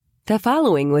The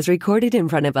following was recorded in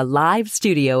front of a live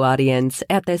studio audience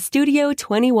at the Studio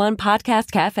 21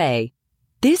 Podcast Cafe.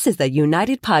 This is the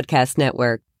United Podcast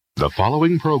Network. The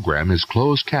following program is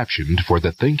closed captioned for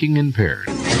the thinking impaired.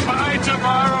 By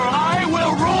tomorrow, I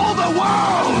will rule the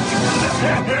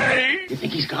world! You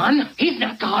think he's gone? He's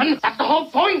not gone. That's the whole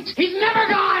point. He's never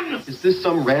gone. Is this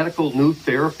some radical new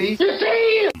therapy? You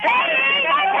see?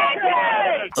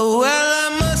 Well,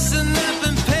 I must have not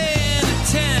been paying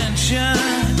attention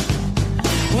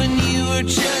when you were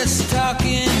just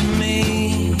talking to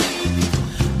me.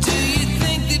 Do you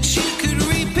think that you could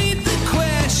repeat the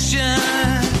question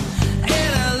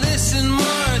and I listen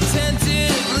more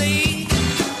attentively?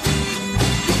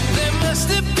 There must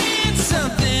have been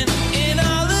something in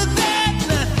all of that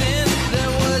nothing that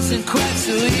wasn't quite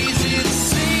so easy to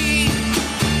see.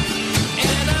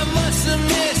 And I must have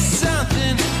missed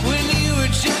something when you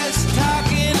were just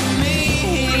talking to me.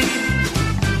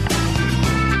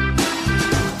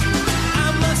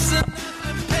 I must have not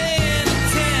been paying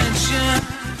attention.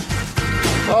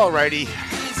 Alrighty,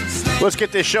 let's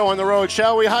get this show on the road,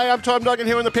 shall we? Hi, I'm Tom Duggan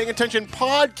here on the Paying Attention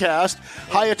podcast.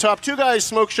 Hi atop Two Guys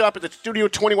Smoke Shop at the Studio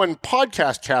 21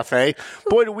 Podcast Cafe.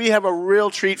 Boy, do we have a real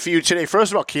treat for you today.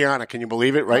 First of all, Kiana, can you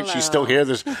believe it, right? Hello. She's still here.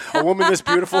 There's a woman this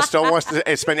beautiful still wants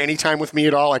to spend any time with me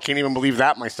at all. I can't even believe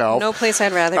that myself. No place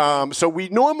I'd rather. So we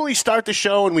normally start the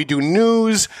show and we do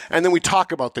news and then we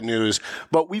talk about the news.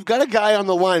 But we've got a guy on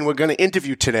the line we're going to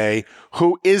interview today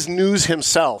who is news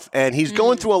himself. And he's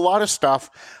going through a lot of stuff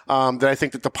that I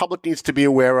think that the public needs to be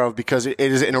aware of because it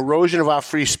is an erosion of our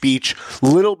free speech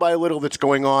little by little that's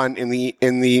going on in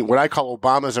the what I call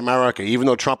Obama's America. Even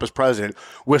though Trump is president,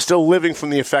 we're still living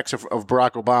from the effects of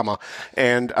Barack Obama.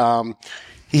 And I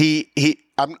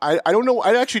don't know.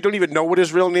 I actually don't even know what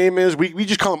his real name is. We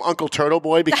just call him Uncle Turtle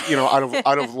Boy,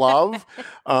 out of love.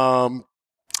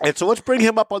 And so let's bring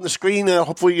him up on the screen.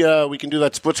 Hopefully we can do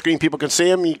that split screen. People can see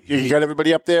him. You got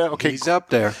everybody up there? Okay. He's up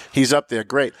there. He's up there.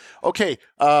 Great. Okay.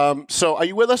 So are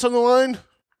you with us on the line?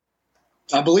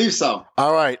 I believe so.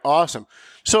 All right. Awesome.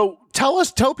 So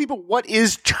tell people, what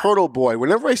is Turtle Boy?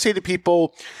 Whenever I say to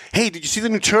people, hey, did you see the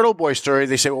new Turtle Boy story?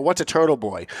 They say, well, what's a Turtle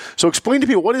Boy? So explain to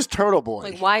people, what is Turtle Boy?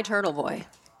 Like, why Turtle Boy?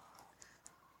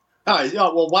 All right.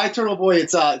 Yeah, well, why Turtle Boy?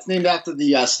 It's named after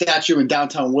the statue in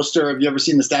downtown Worcester. Have you ever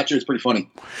seen the statue? It's pretty funny.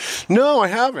 No, I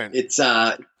haven't. It's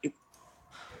a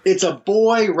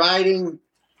boy riding.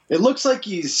 It looks like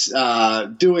he's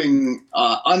doing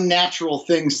unnatural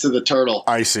things to the turtle.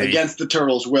 I see. Against the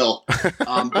turtle's will.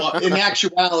 But in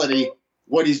actuality,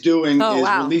 what he's doing is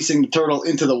releasing the turtle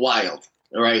into the wild.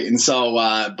 All right. And so,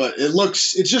 but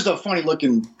it's just a funny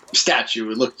looking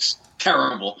statue. It looks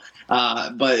terrible.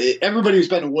 But everybody who's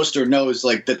been to Worcester knows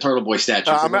like the Turtle Boy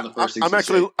statue.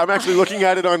 I'm actually looking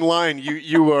at it online.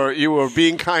 You were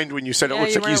being kind when you said it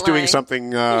looks like he's doing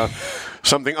something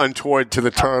untoward to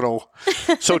the turtle.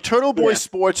 So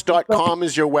turtleboysports.com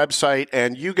is your website,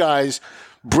 and you guys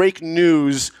break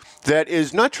news that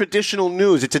is not traditional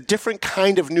news. It's a different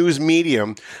kind of news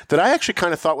medium that I actually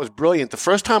kind of thought was brilliant. The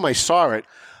first time I saw it,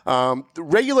 the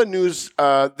regular news,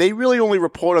 they really only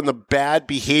report on the bad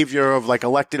behavior of like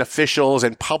elected officials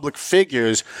and public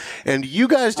figures. And you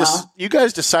guys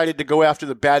decided to go after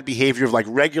the bad behavior of like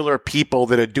regular people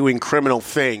that are doing criminal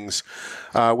things,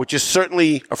 which is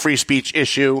certainly a free speech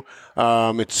issue.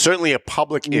 It's certainly a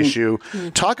public issue.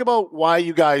 Talk about why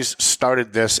you guys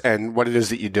started this and what it is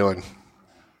that you're doing.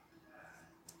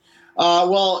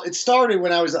 Well, it started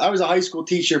when I was a high school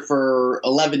teacher for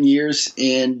 11 years,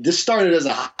 and this started as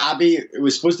a hobby. It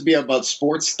was supposed to be about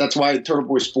sports. That's why Turtle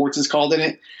Boy Sports is called in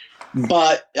it.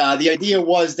 But the idea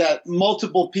was that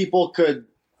multiple people could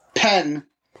pen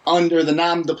under the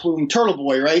nom de plume Turtle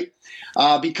Boy, right?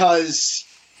 Because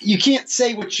you can't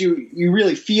say what you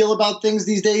really feel about things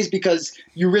these days because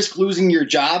you risk losing your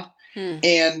job.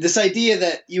 And this idea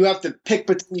that you have to pick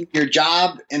between your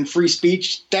job and free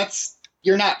speech,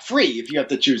 you're not free if you have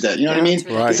to choose that. You know what I mean?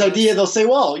 Right. This idea, they'll say,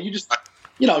 well, you just,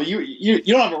 you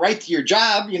don't have a right to your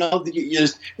job.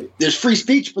 There's free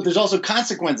speech, but there's also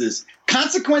consequences.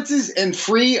 Consequences and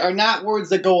free are not words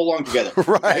that go along together.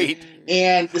 Right.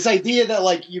 And this idea that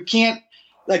like you can't,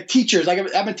 like teachers, like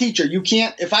I'm a teacher, you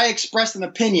can't, if I express an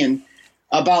opinion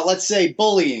about, let's say,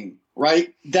 bullying,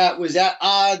 right, that was at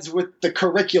odds with the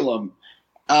curriculum,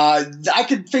 I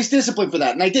could face discipline for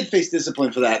that. And I did face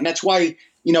discipline for that. And that's why,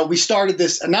 we started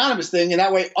this anonymous thing, and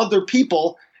that way other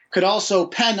people could also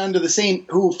pen under the same,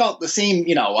 who felt the same,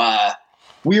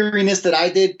 weariness that I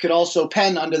did, could also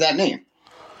pen under that name.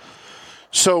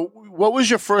 So what was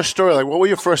your first story? Like, what were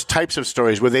your first types of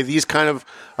stories? Were they these kind of,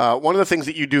 one of the things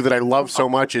that you do that I love so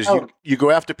much is you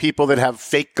go after people that have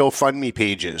fake GoFundMe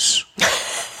pages.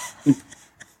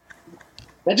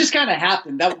 that just kind of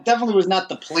happened. That definitely was not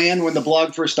the plan when the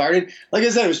blog first started. Like I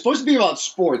said, it was supposed to be about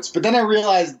sports, but then I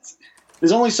realized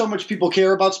there's only so much people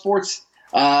care about sports.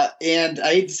 And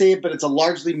I hate to say it, but it's a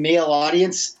largely male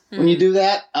audience when you do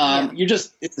that.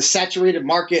 It's a saturated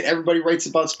market. Everybody writes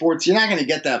about sports. You're not going to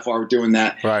get that far doing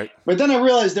that. Right. But then I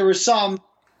realized there were some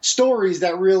stories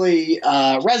that really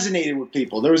resonated with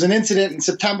people. There was an incident in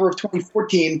September of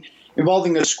 2014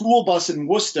 involving a school bus in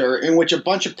Worcester in which a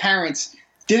bunch of parents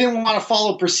didn't want to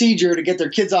follow procedure to get their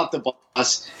kids off the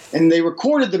bus, and they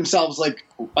recorded themselves like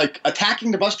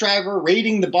attacking the bus driver,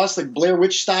 raiding the bus like Blair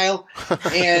Witch style,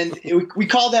 and we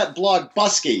call that blog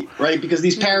Busgate, right? Because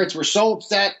these parents were so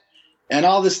upset and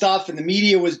all this stuff, and the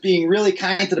media was being really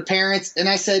kind to the parents, and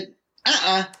I said,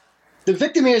 the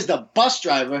victim here is the bus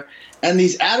driver and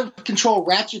these out of control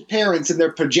ratchet parents in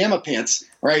their pajama pants,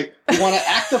 right? Who want to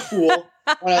act a fool,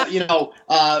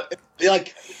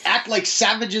 act like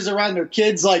savages around their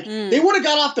kids. Like they would have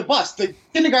got off the bus. The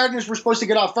kindergartners were supposed to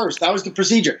get off first. That was the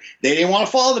procedure. They didn't want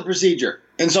to follow the procedure.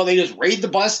 And so they just raided the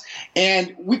bus,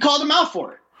 and we called them out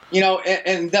for it.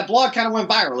 And that blog kind of went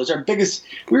viral. It was our biggest.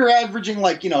 We were averaging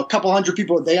a couple hundred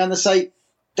people a day on the site.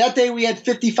 That day we had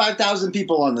 55,000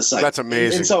 people on the site. That's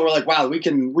amazing. And so we're like, wow, we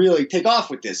can really take off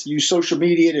with this. Use social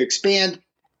media to expand.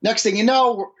 Next thing you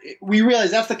know, we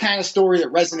realized that's the kind of story that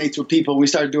resonates with people. We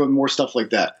started doing more stuff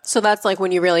like that. So that's like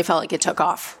when you really felt like it took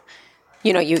off.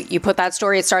 You put that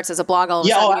story, it starts as a blog, all of a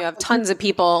sudden you have tons of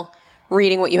people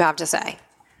reading what you have to say.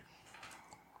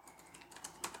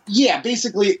 Yeah,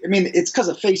 basically, it's because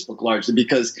of Facebook largely,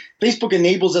 because Facebook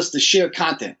enables us to share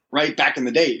content, right? Back in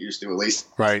the day, it used to, at least.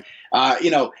 Right.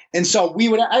 And so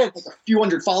I had like a few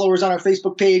hundred followers on our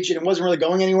Facebook page, and it wasn't really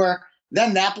going anywhere.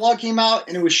 Then that blog came out,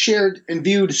 and it was shared and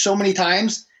viewed so many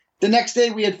times. The next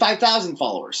day, we had 5,000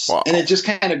 followers, and it just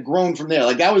kind of grown from there.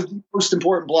 Like that was the most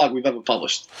important blog we've ever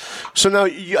published. So now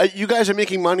you guys are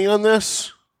making money on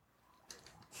this?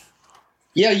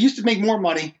 Yeah, I used to make more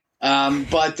money,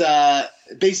 but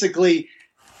basically,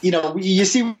 you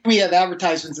see we have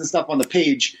advertisements and stuff on the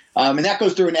page, and that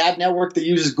goes through an ad network that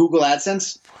uses Google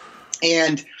AdSense,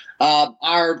 and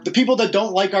the people that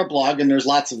don't like our blog, and there's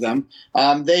lots of them,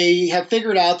 they have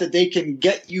figured out that they can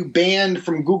get you banned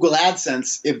from Google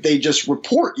AdSense if they just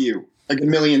report you like a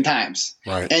million times.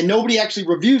 Right. And nobody actually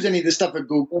reviews any of this stuff at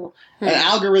Google. An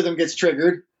algorithm gets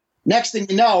triggered. Next thing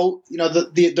you know,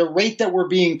 the rate that we're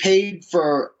being paid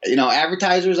for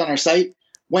advertisers on our site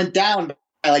went down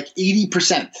by like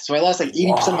 80%. So I lost like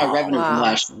 80% of my revenue from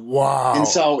last year. Wow. And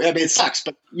so it sucks,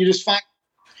 but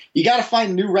you got to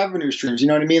find new revenue streams. You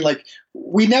know what I mean? Like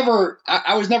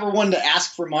I was never one to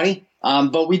ask for money,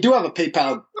 but we do have a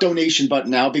PayPal donation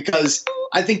button now because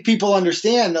I think people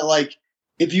understand that like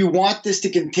if you want this to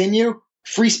continue,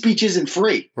 free speech isn't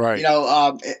free. Right.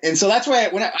 And so that's why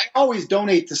I always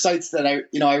donate to sites that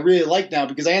I really like now,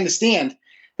 because I understand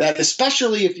that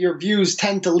especially if your views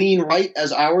tend to lean right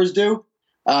as ours do,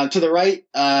 to the right,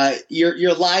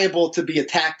 you're liable to be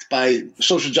attacked by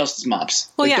social justice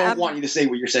mobs. They don't want you to say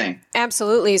what you're saying.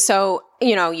 Absolutely. So,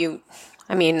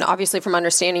 obviously from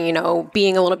understanding,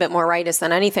 being a little bit more righteous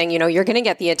than anything, you're going to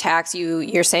get the attacks.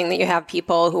 You're saying that you have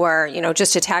people who are,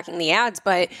 just attacking the ads.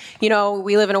 But,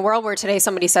 we live in a world where today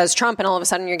somebody says Trump and all of a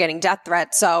sudden you're getting death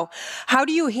threats. So how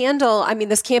do you handle,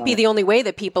 this can't be the only way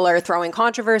that people are throwing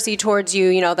controversy towards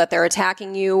you, that they're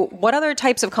attacking you. What other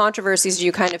types of controversies do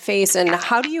you kind of face? And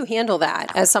how do you handle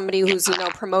that as somebody who's,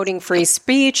 promoting free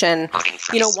speech and,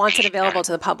 wants it available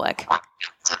to the public?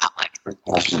 So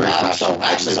actually,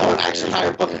 I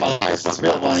wrote a book about this. It's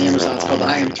available on Amazon. It's called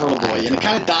I Am Turtle Boy, and it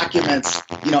kind of documents.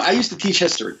 I used to teach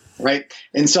history, right?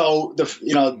 And so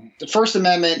the First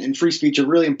Amendment and free speech are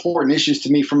really important issues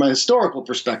to me from a historical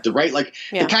perspective, right? Like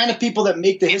the kind of people that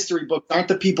make the history books aren't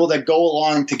the people that go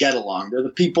along to get along. They're the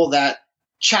people that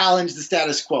challenge the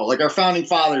status quo. Like our founding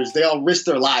fathers, they all risked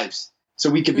their lives so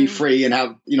we could be free and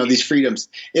have these freedoms.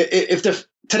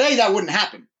 Today that wouldn't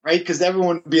happen. Right? Because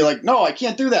everyone would be like, no, I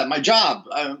can't do that. My job.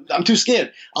 I'm too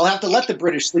scared. I'll have to let the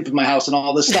British sleep in my house and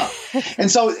all this stuff.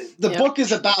 And so the book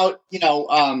is about,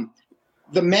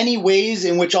 the many ways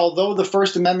in which, although the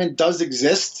First Amendment does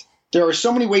exist, there are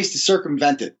so many ways to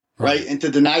circumvent it, right? And to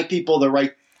deny people the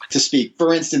right to speak.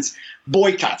 For instance,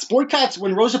 boycotts. Boycotts,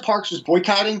 when Rosa Parks was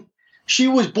boycotting, she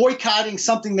was boycotting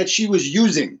something that she was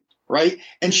using, right?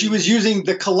 And she was using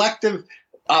the collective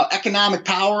economic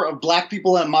power of black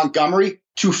people in Montgomery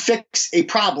to fix a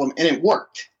problem, and it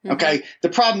worked. Okay. The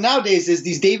problem nowadays is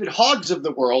these David Hoggs of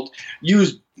the world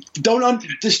don't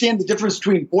understand the difference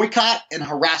between boycott and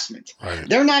harassment. Right.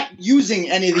 They're not using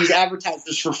any of these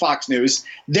advertisers for Fox News.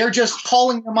 They're just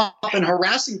calling them up and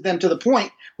harassing them to the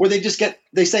point where they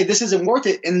say this isn't worth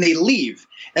it, and they leave.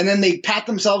 And then they pat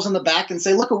themselves on the back and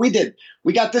say, look what we did.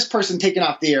 We got this person taken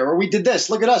off the air, or we did this.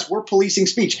 Look at us. We're policing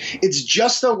speech. It's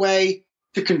just a way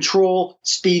to control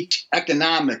speech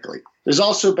economically. There's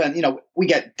also been, we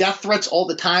get death threats all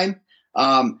the time.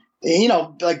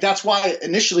 That's why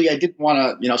initially I didn't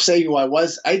want to, say who I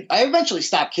was. I eventually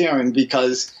stopped caring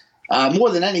because more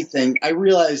than anything, I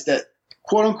realized that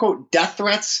quote unquote death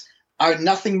threats are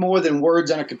nothing more than words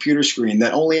on a computer screen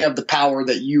that only have the power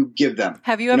that you give them.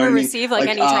 Have you ever received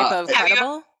any type of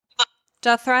credible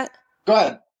death threat? Go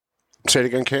ahead. Say it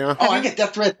again, Kara. Oh, I get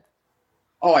death threats.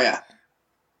 Oh, yeah.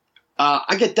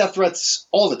 I get death threats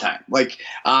all the time.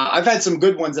 I've had some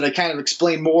good ones that I kind of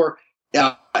explain more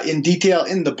in detail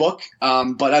in the book.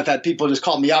 But I've had people just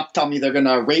call me up, tell me they're going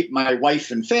to rape my wife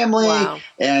and family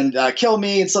and kill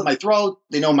me and slit my throat.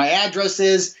 They know my address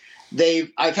is.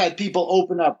 I've had people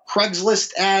open up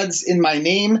Craigslist ads in my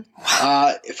name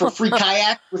for free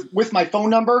kayak with my phone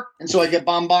number. And so I get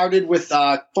bombarded with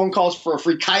phone calls for a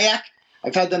free kayak.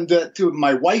 I've had them do it to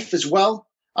my wife as well.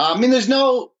 There's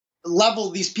no level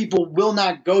these people will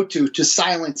not go to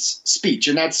silence speech.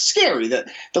 And that's scary, that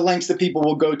the lengths that people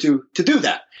will go to do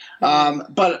that.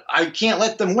 But I can't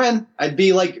let them win. I'd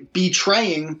be like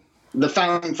betraying the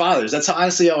founding fathers. That's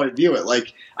honestly how I view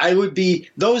it. I would be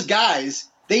those guys.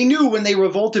 They knew when they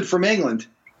revolted from England,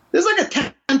 there's like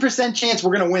a 10% chance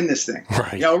we're going to win this thing.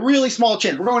 Right. A really small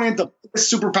chance. We're going into the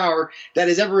superpower that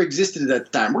has ever existed at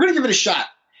the time. We're going to give it a shot.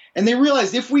 And they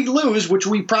realized if we lose, which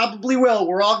we probably will,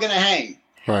 we're all going to hang.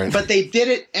 Right. But they did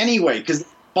it anyway because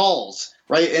balls,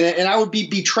 right? And I would be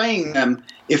betraying them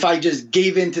if I just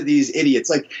gave in to these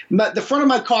idiots. The front of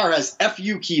my car has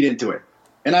FU keyed into it.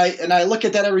 And I look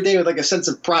at that every day with a sense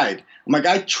of pride. I'm like,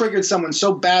 I triggered someone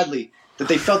so badly that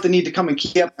they felt the need to come and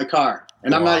key up my car.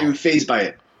 And I'm not even fazed by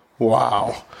it.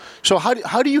 Wow. So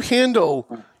how do you handle,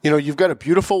 you've got a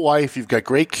beautiful wife, you've got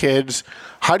great kids.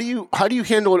 How do you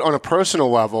handle it on a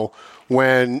personal level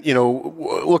when,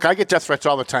 look, I get death threats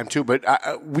all the time too, but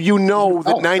that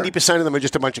 90% of them are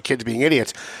just a bunch of kids being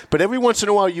idiots. But every once in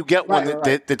a while you get one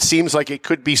that seems like it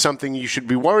could be something you should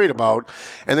be worried about.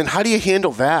 And then how do you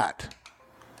handle that?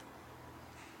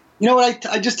 You know what?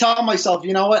 I just tell myself,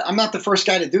 you know what? I'm not the first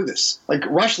guy to do this.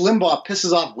 Rush Limbaugh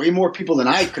pisses off way more people than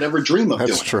I could ever dream of doing.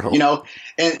 That's true.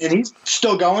 And he's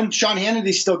still going. Sean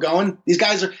Hannity's still going. These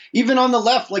guys are even on the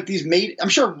left. I'm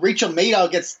sure Rachel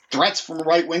Maddow gets threats from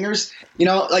right wingers.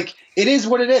 It is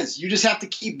what it is. You just have to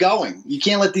keep going. You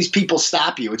can't let these people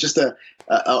stop you. It's just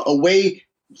a way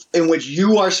in which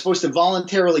you are supposed to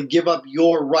voluntarily give up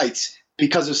your rights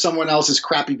because of someone else's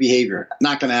crappy behavior.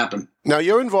 Not going to happen. Now,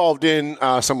 you're involved in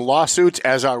some lawsuits,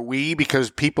 as are we, because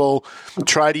people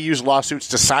try to use lawsuits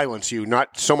to silence you,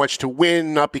 not so much to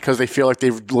win, not because they feel like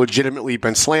they've legitimately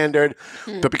been slandered,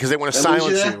 but because they want to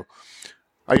silence you.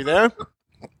 Are you there?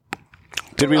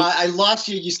 Did we? I lost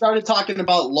you. You started talking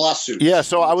about lawsuits. Yeah,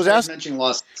 so I was mentioning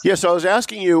lawsuits. Yeah, so I was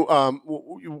asking you.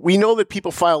 We know that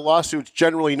people file lawsuits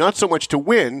generally not so much to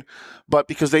win, but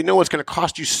because they know it's going to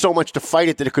cost you so much to fight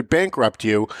it that it could bankrupt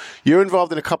you. You're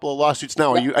involved in a couple of lawsuits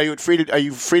now. Yeah. Are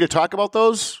you free to talk about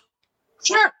those?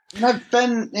 Sure. I've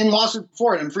been in lawsuits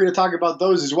before, and I'm free to talk about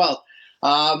those as well.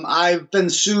 I've been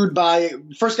sued by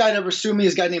first guy to ever sue me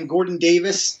is a guy named Gordon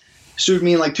Davis. Sued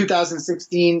me in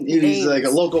 2016. He's a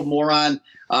local moron,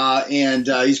 and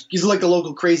he's like a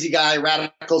local crazy guy,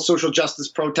 radical social justice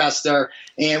protester.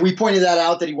 And we pointed that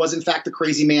out that he was in fact a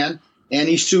crazy man, and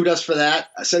he sued us for that.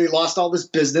 I said he lost all this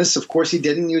business. Of course he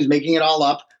didn't. He was making it all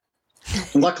up.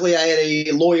 Luckily, I had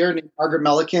a lawyer named Margaret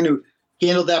Milliken who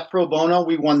handled that pro bono.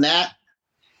 We won that.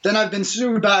 Then I've been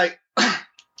sued by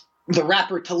the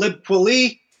rapper Talib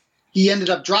Kweli. He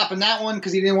ended up dropping that one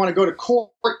because he didn't want to go to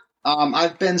court.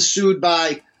 I've been sued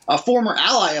by a former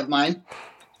ally of mine,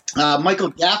 Michael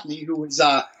Gaffney, who was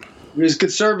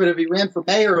conservative. He ran for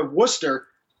mayor of Worcester,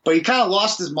 but he kind of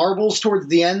lost his marbles towards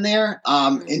the end there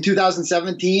in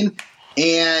 2017,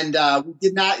 and we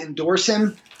did not endorse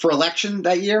him for election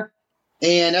that year.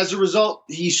 And as a result,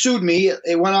 he sued me.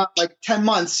 It went on 10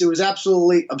 months. It was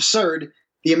absolutely absurd,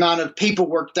 the amount of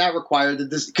paperwork that required,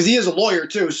 because he is a lawyer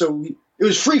too, so it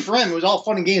was free for him. It was all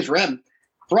fun and games for him.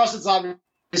 For us, it's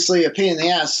obviously a pain in the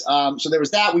ass. So there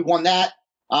was that. We won that.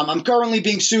 I'm currently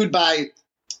being sued by,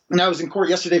 and I was in court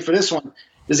yesterday for this one,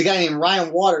 there's a guy named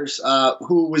Ryan Waters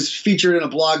who was featured in a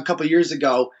blog a couple of years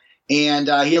ago, and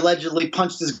he allegedly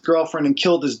punched his girlfriend and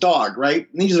killed his dog, right?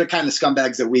 And these are the kind of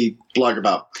scumbags that we blog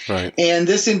about. Right. And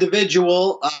this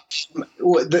individual,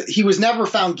 he was never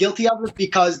found guilty of it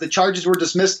because the charges were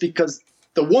dismissed because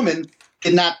the woman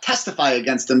did not testify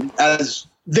against him, as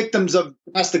victims of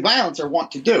domestic violence are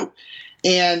wont to do.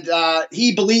 And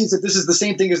he believes that this is the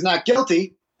same thing as not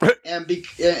guilty, and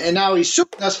now he's suing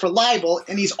us for libel,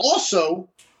 and he's also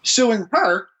suing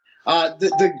her,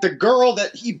 the girl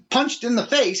that he punched in the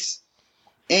face.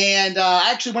 And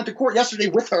I actually went to court yesterday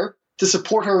with her to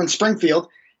support her in Springfield.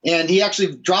 And he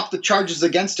actually dropped the charges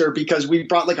against her because we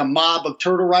brought like a mob of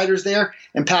turtle riders there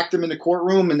and packed them in the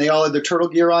courtroom, and they all had their turtle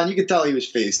gear on. You could tell he was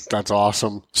phased. That's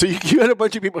awesome. So you had a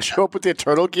bunch of people show up with their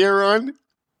turtle gear on?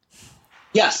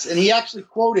 Yes. And he actually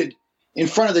quoted in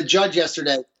front of the judge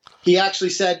yesterday. He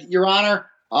actually said, Your Honor,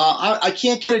 I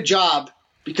can't get a job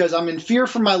because I'm in fear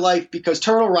for my life because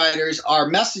turtle riders are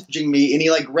messaging me. And he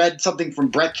read something from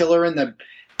Brett Killer, and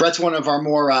Brett's one of our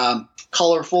more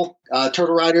colorful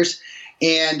turtle riders.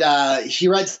 And he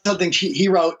read something he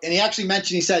wrote, and he actually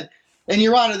mentioned, he said, and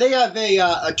Your Honor, they have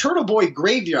a Turtle Boy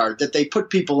graveyard that they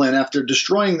put people in after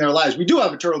destroying their lives. We do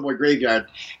have a Turtle Boy graveyard,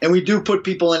 and we do put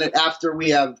people in it after we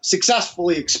have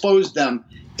successfully exposed them.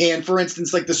 And for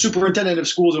instance, like the superintendent of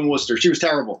schools in Worcester, she was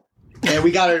terrible, and we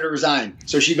got her to resign,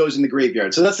 so she goes in the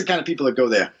graveyard. So that's the kind of people that go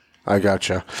there. I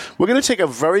gotcha. We're going to take a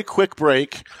very quick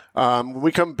break. When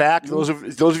we come back, those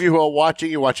of you who are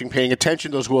watching, paying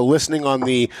attention. Those who are listening on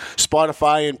the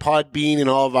Spotify and Podbean and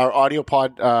all of our audio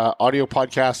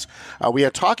podcasts, we are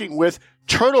talking with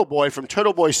Turtle Boy from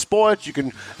Turtle Boy Sports. You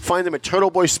can find him at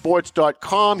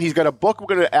turtleboysports.com. He's got a book we're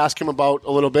going to ask him about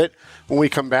a little bit when we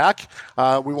come back.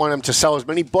 We want him to sell as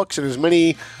many books and as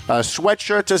many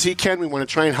sweatshirts as he can. We want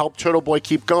to try and help Turtle Boy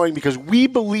keep going because we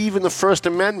believe in the First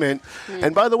Amendment.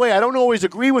 And by the way, I don't always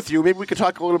agree with you. Maybe we could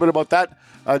talk a little bit about that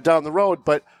down the road.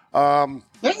 But yeah,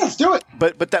 let's do it.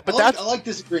 I like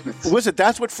disagreements. Listen,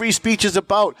 that's what free speech is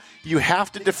about. You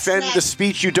have to defend the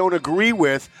speech you don't agree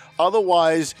with.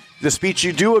 Otherwise, the speech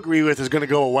you do agree with is going to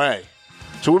go away.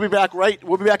 So we'll be back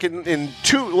in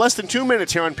less than 2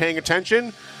 minutes here on Paying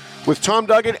Attention with Tom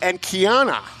Duggan and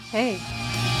Kiana. Hey.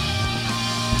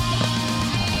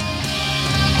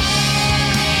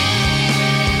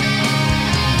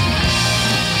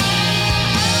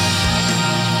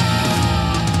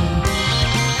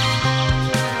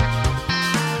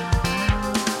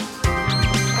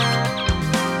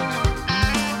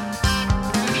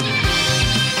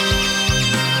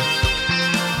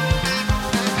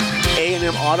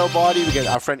 Auto Body. We got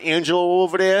our friend Angelo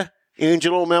over there.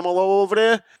 Angelo Memolo over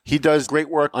there. He does great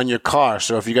work on your car.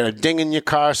 So if you got a ding in your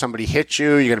car, somebody hit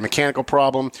you, you got a mechanical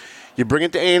problem, you bring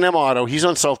it to A&M Auto. He's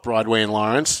on South Broadway in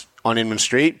Lawrence on Inman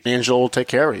Street. Angelo will take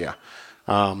care of you.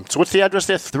 So what's the address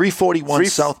there? 341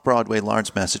 South Broadway,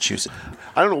 Lawrence, Massachusetts.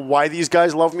 I don't know why these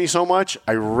guys love me so much.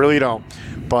 I really don't.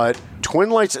 But Twin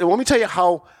Lights, let me tell you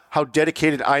how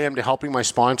dedicated I am to helping my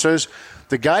sponsors.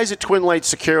 The guys at Twin Lights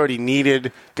Security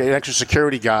needed an extra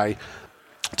security guy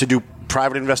to do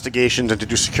private investigations and to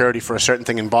do security for a certain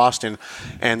thing in Boston.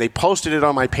 And they posted it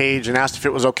on my page and asked if it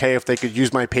was okay if they could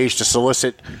use my page to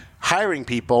solicit hiring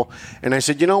people. And I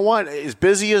said, you know what? As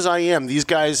busy as I am, these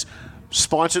guys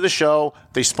sponsor the show.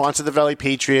 They sponsor the Valley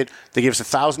Patriot. They give us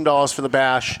 $1,000 for the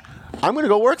bash. I'm going to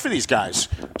go work for these guys.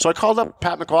 So I called up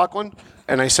Pat McLaughlin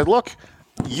and I said, look,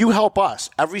 you help us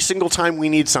every single time we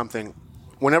need something.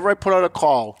 Whenever I put out a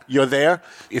call, you're there.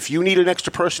 If you need an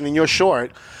extra person and you're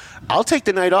short, I'll take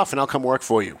the night off and I'll come work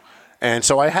for you. And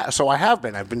so I have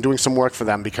been. I've been doing some work for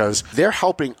them because they're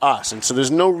helping us. And so there's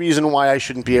no reason why I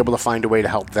shouldn't be able to find a way to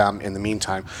help them in the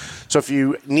meantime. So if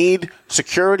you need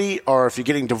security or if you're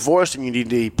getting divorced and you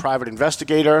need a private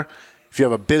investigator, if you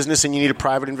have a business and you need a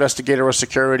private investigator or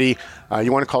security,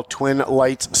 you want to call Twin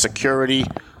Lights Security.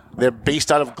 They're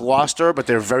based out of Gloucester, but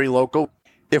they're very local.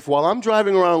 If while I'm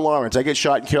driving around Lawrence, I get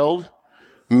shot and killed,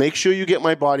 make sure you get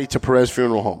my body to Perez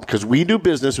Funeral Home because we do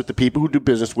business with the people who do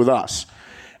business with us.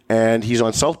 And he's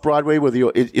on South Broadway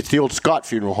it's the old Scott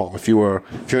Funeral Home. If you're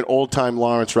an old-time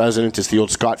Lawrence resident, it's the old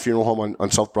Scott Funeral Home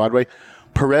on South Broadway.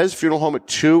 Perez Funeral Home at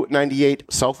 298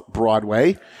 South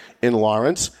Broadway in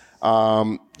Lawrence.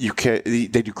 They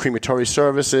do crematory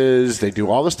services. They do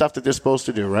all the stuff that they're supposed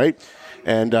to do, right?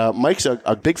 And Mike's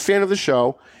a big fan of the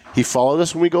show. He followed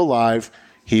us when we go live.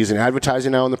 He's an advertiser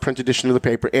now in the print edition of the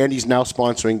paper, and he's now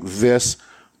sponsoring this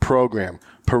program.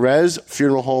 Perez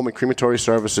Funeral Home and Crematory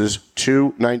Services,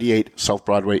 298 South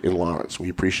Broadway in Lawrence. We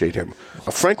appreciate him.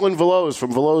 Franklin Veloz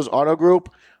from Veloz Auto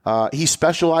Group. He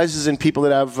specializes in people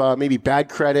that have maybe bad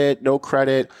credit, no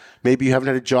credit, maybe you haven't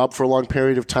had a job for a long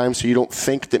period of time, so you don't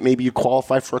think that maybe you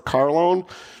qualify for a car loan.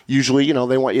 Usually,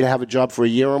 they want you to have a job for a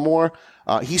year or more.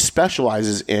 He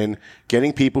specializes in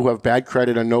getting people who have bad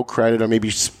credit or no credit or maybe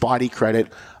spotty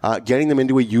credit, getting them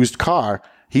into a used car.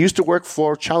 He used to work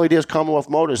for Charlie Dare's Commonwealth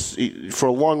Motors for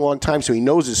a long, long time, so he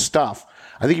knows his stuff.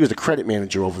 I think he was a credit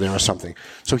manager over there or something.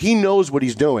 So he knows what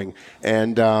he's doing,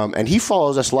 and he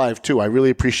follows us live too. I really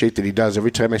appreciate that he does.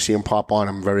 Every time I see him pop on,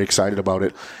 I'm very excited about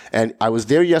it. And I was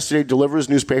there yesterday to deliver his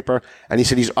newspaper, and he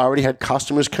said he's already had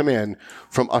customers come in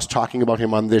from us talking about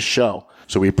him on this show.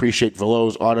 So we appreciate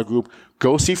Veloz Auto Group.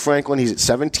 Go see Franklin. He's at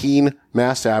 17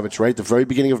 Mass Ave. It's right at the very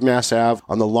beginning of Mass Ave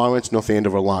on the Lawrence North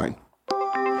Andover line.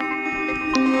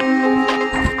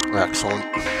 Excellent.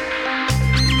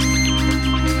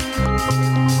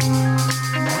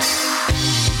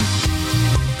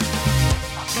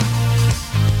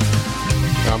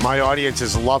 My audience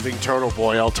is loving Turtle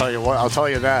Boy. I'll tell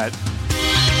you that.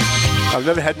 I've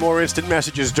never had more instant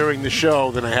messages during the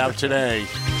show than I have today.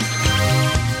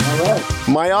 All right.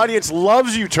 My audience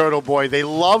loves you, Turtle Boy. They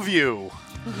love you.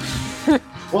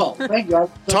 Well, thank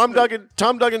you. Tom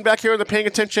Duggan back here on the Paying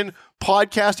Attention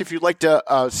podcast. If you'd like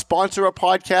to sponsor a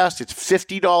podcast, it's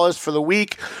 $50 for the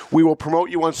week. We will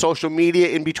promote you on social media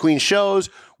in between shows.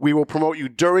 We will promote you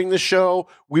during the show.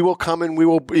 We will come and we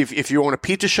will, if you own a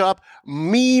pizza shop,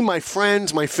 me, my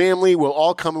friends, my family will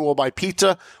all come and we'll buy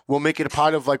pizza. We'll make it a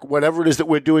part of like whatever it is that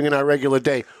we're doing in our regular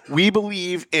day. We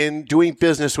believe in doing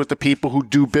business with the people who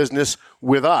do business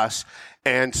with us.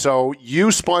 And so you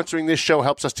sponsoring this show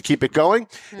helps us to keep it going.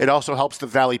 It also helps the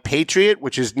Valley Patriot,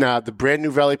 which is now the brand new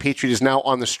Valley Patriot is now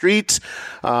on the streets,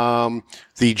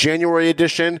 the January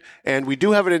edition. And we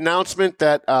do have an announcement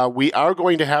that we are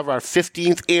going to have our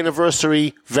 15th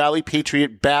anniversary Valley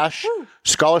Patriot Bash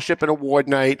Scholarship and Award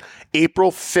Night, April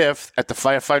 5th at the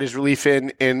Firefighters Relief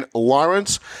Inn in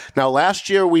Lawrence. Now, last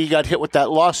year we got hit with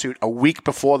that lawsuit a week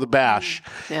before the bash,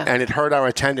 and it hurt our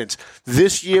attendance.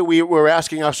 This year we're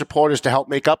asking our supporters to help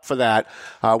make up for that.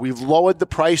 We've lowered the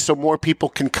price so more people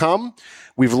can come.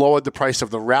 We've lowered the price of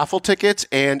the raffle tickets,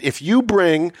 and if you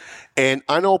bring an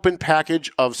unopened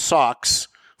package of socks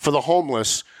for the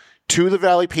homeless to the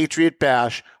Valley Patriot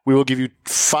Bash, we will give you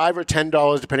 $5 or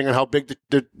 $10, depending on how big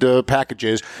the package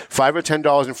is, $5 or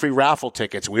 $10 in free raffle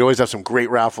tickets. We always have some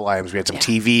great raffle items. We had some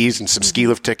TVs and some ski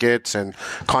lift tickets and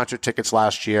concert tickets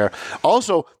last year.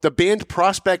 Also, the band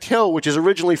Prospect Hill, which is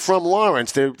originally from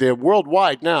Lawrence, they're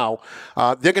worldwide now.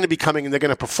 They're going to be coming and they're going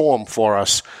to perform for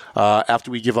us after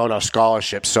we give out our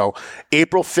scholarships. So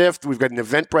April 5th, we've got an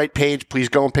Eventbrite page. Please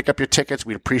go and pick up your tickets.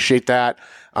 We'd appreciate that.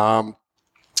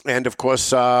 And, of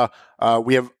course,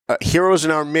 we have Heroes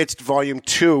in Our Midst Volume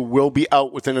 2 will be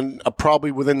out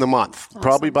probably within the month. Awesome.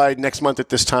 Probably by next month at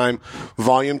this time.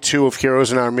 Volume 2 of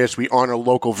Heroes in Our Midst, we honor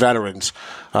local veterans.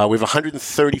 We have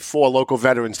 134 local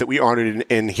veterans that we honored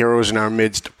in Heroes in Our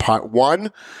Midst Part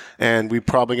 1. And we're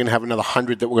probably going to have another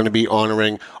 100 that we're going to be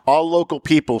honoring. All local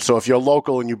people. So if you're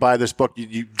local and you buy this book,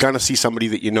 you're going to see somebody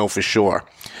that you know for sure.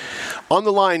 On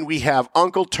the line, we have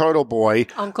Uncle Turtle Boy.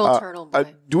 Uncle Turtle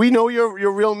Boy. Do we know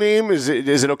your real name? Is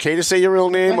it okay to say your real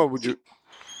name, or would you?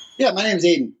 Yeah, my name's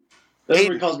Aiden.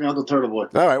 Everybody calls me Uncle Turtle Boy.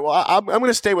 All right. Well, I'm going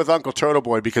to stay with Uncle Turtle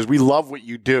Boy because we love what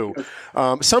you do.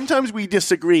 Sometimes we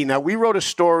disagree. Now, we wrote a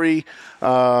story,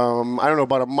 I don't know,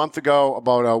 about a month ago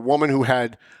about a woman who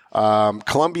had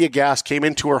Columbia Gas came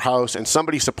into her house and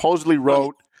somebody supposedly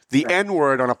wrote the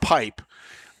N-word on a pipe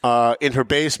in her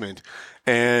basement.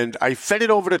 And I fed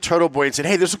it over to Turtle Boy and said,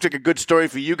 hey, this looks like a good story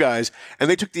for you guys. And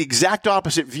they took the exact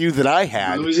opposite view that I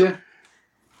had. Lose you?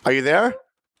 Are you there?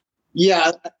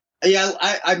 Yeah.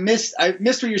 I missed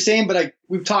what you're saying, but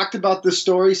we've talked about this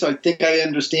story, so I think I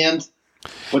understand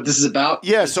what this is about.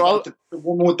 Yeah, it's about the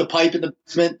woman with the pipe in the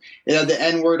basement. It had the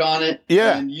N-word on it.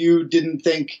 Yeah. And you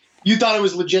thought it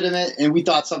was legitimate, and we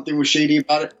thought something was shady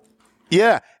about it.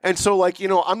 Yeah, and so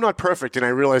I'm not perfect, and I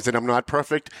realize that I'm not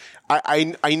perfect.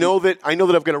 I know that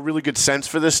I've got a really good sense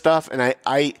for this stuff, and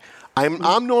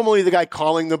I'm normally the guy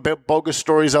calling the bogus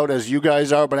stories out as you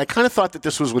guys are, but I kind of thought that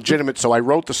this was legitimate, so I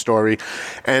wrote the story,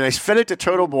 and I fed it to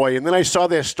Turtle Boy, and then I saw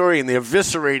their story, and they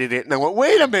eviscerated it, and I went,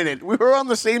 wait a minute, we were on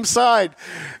the same side,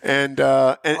 and you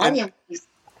gotta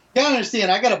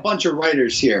understand, I got a bunch of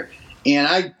writers here. And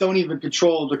I don't even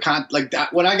control the like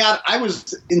that. I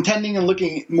was intending and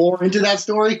looking more into that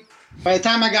story. By the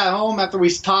time I got home after we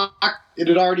talked, it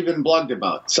had already been blogged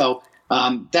about. So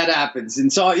that happens.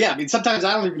 And so, yeah, I mean, sometimes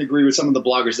I don't even agree with some of the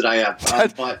bloggers that I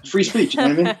have, but free speech, you know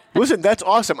what I mean? Listen, that's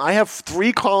awesome. I have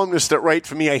 3 columnists that write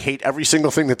for me. I hate every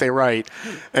single thing that they write.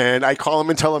 And I call them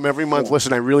and tell them every month,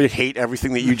 listen, I really hate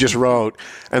everything that you just wrote.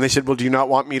 And they said, well, do you not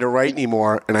want me to write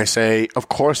anymore? And I say, of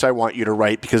course I want you to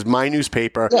write, because my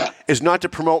newspaper is not to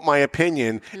promote my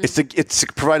opinion. It's to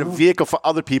provide a vehicle for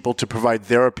other people to provide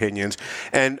their opinions.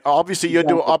 And obviously you're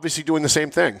doing the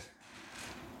same thing.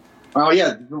 Oh,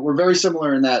 yeah, we're very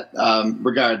similar in that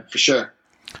regard, for sure.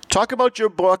 Talk about your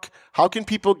book. How can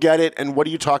people get it, and what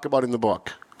do you talk about in the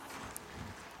book?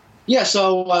 Yeah,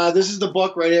 so this is the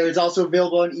book right here. It's also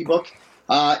available on ebook.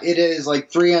 It is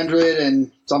like 300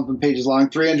 and something pages long,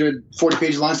 340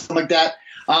 pages long, something like that.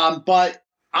 But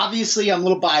obviously I'm a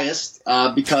little biased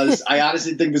because I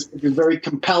honestly think this book is very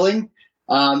compelling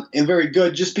and very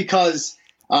good, just because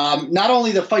not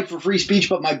only the fight for free speech,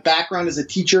 but my background as a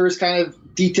teacher is kind of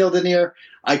detailed in here.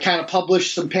 I kind of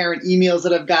published some parent emails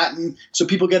that I've gotten, so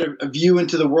people get a view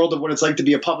into the world of what it's like to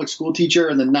be a public school teacher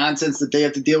and the nonsense that they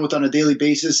have to deal with on a daily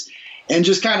basis, and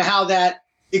just kind of how that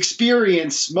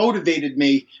experience motivated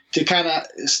me to kind of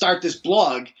start this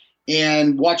blog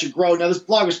and watch it grow. Now, this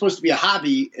blog was supposed to be a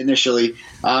hobby initially,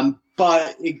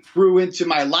 but it grew into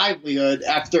my livelihood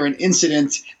after an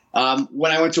incident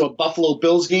when I went to a Buffalo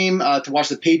Bills game to watch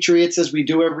the Patriots, as we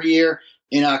do every year,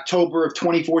 in October of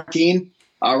 2014,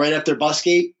 right after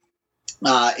Busgate,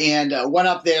 and went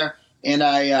up there, and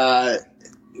I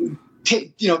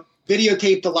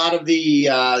videotaped a lot of the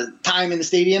time in the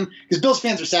stadium, because Bills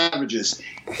fans are savages,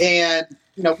 and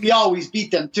we always beat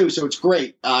them too, so it's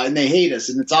great, and they hate us,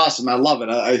 and it's awesome. I love it.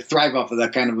 I thrive off of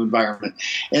that kind of environment.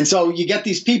 And so you get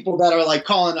these people that are like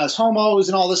calling us homos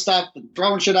and all this stuff, and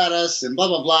throwing shit at us, and blah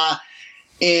blah blah.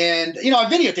 And I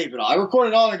videotape it all. I record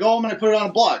it all, and I go home and I put it on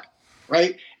a blog,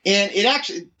 right? And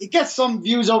it gets some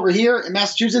views over here in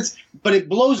Massachusetts, but it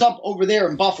blows up over there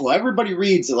in Buffalo. Everybody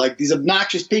reads it, like these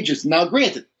obnoxious Patriots. Now,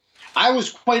 granted, I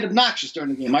was quite obnoxious during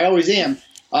the game. I always am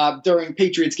during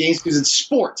Patriots games, because it's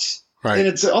sports. Right. And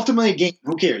it's ultimately a game.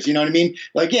 Who cares? You know what I mean?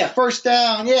 Like, yeah, first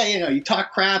down. Yeah, you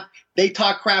talk crap. They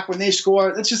talk crap when they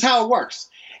score. That's just how it works.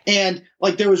 And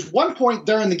like, there was one point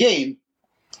during the game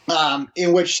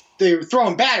in which they were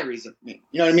throwing batteries at me.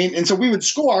 You know what I mean? And so we would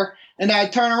score, and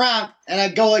I'd turn around and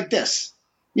I'd go like this.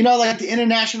 Like the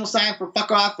international sign for fuck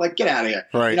off. Like, get out of here.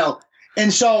 Right.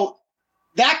 And so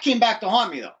that came back to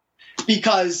haunt me, though,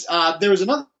 because there's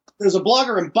a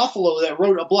blogger in Buffalo that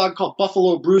wrote a blog called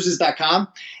BuffaloBruises.com,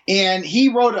 and he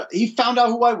found out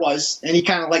who I was, and he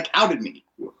kind of like outed me,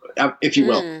 if you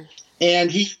will.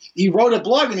 And he wrote a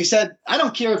blog, and he said, I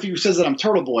don't care if he says that I'm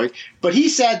Turtle Boy, but he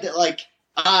said that like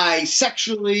I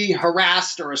sexually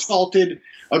harassed or assaulted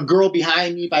a girl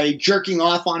behind me by jerking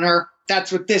off on her.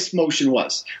 That's what this motion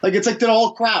was. Like, it's like the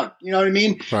whole crowd, you know what I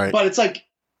mean? Right. But it's like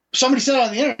somebody said it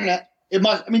on the internet.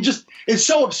 It's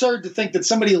so absurd to think that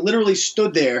somebody literally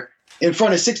stood there in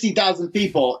front of 60,000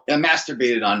 people and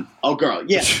masturbated on a girl.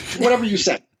 Yeah, whatever you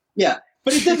say. Yeah,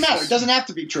 but it didn't matter. It doesn't have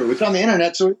to be true. It's on the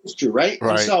internet, so it's true, right?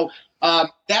 And so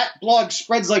that blog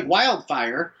spreads like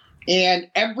wildfire, and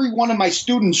every one of my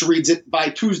students reads it by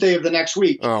Tuesday of the next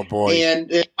week. Oh, boy.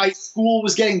 And my school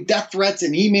was getting death threats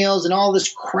and emails and all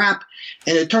this crap,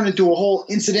 and it turned into a whole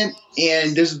incident.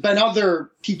 And there's been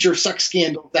other teacher sex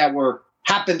scandals that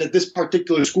happened at this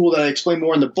particular school that I explain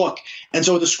more in the book. And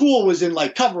so the school was in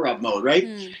like cover-up mode, right?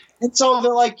 And so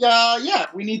they're like, yeah,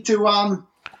 we need to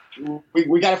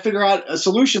we got to figure out a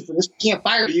solution for this. We can't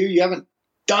fire you. You haven't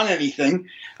done anything.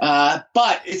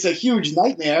 But it's a huge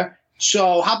nightmare.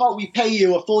 So how about we pay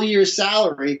you a full year's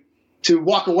salary to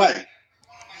walk away?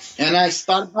 And I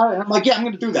thought about it. And I'm like, yeah, I'm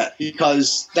going to do that,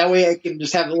 because that way I can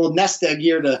just have a little nest egg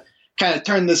here to kind of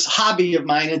turn this hobby of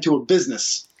mine into a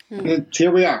business. And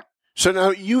here we are. So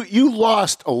now you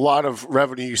lost a lot of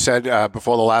revenue, you said,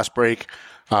 before the last break,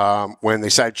 when they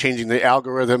started changing the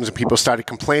algorithms and people started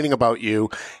complaining about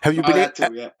you. Have you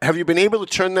been able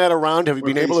to turn that around? Have you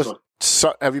been able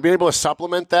to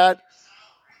supplement that?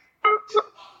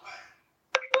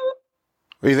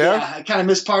 Are you there? Yeah, I kind of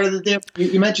missed part of it there.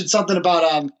 You mentioned something about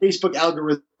Facebook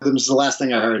algorithms is the last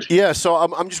thing I heard. Yeah, so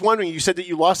I'm just wondering, you said that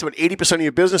you lost about 80% of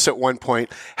your business at one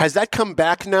point. Has that come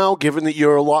back now, given that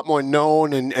you're a lot more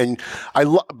known? And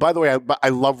by the way, I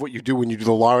love what you do when you do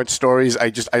the Lawrence stories.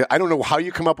 I don't know how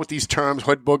you come up with these terms,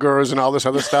 hood boogers and all this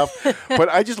other stuff, but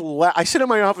I sit in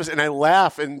my office and I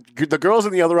laugh, and the girls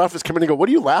in the other office come in and go, what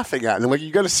are you laughing at? And I'm like,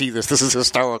 you got to see this. This is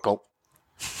hysterical.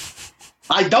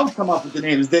 I don't come up with the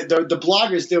names. The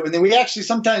bloggers do. And then we actually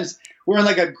sometimes we're in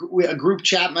like a group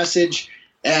chat message,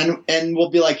 and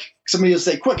we'll be like, somebody will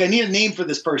say, quick, I need a name for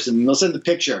this person. And they'll send the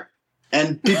picture.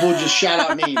 and people would just shout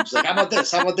out names like, how about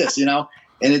this? How about this? You know?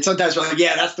 And it's sometimes we're like,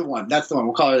 yeah, that's the one. That's the one.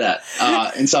 We'll call her that.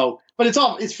 And so, but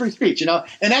it's free speech, you know?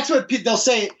 And that's what they'll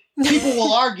say. People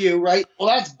will argue, right? Well,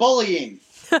 that's bullying.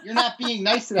 You're not being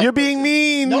nice to that You're person. being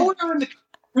mean. Nowhere in the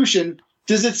Constitution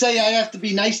does it say I have to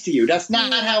be nice to you. That's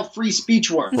not how free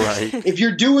speech works. Right. If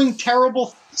you're doing terrible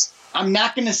things, I'm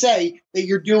not going to say that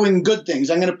you're doing good things.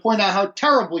 I'm going to point out how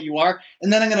terrible you are,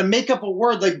 and then I'm going to make up a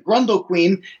word like Grundle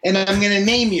Queen, and I'm going to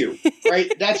name you.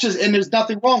 Right? That's just, and there's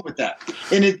nothing wrong with that.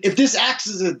 And if this acts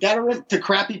as a deterrent to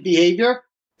crappy behavior,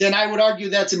 then I would argue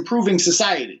that's improving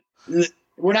society.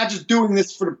 We're not just doing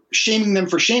this for shaming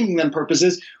them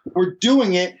purposes. We're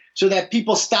doing it so that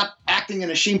people stop acting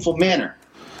in a shameful manner.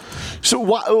 So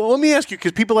let me ask you,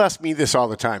 because people ask me this all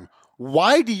the time.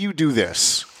 Why do you do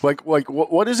this? Like,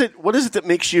 what is it? What is it that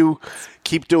makes you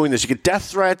keep doing this? You get death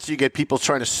threats. You get people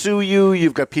trying to sue you.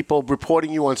 You've got people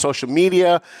reporting you on social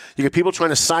media. You get people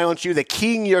trying to silence you. They're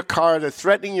keying your car. They're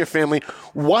threatening your family.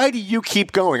 Why do you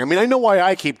keep going? I mean, I know why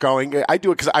I keep going. I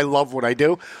do it because I love what I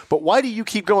do. But why do you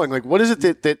keep going? Like, what is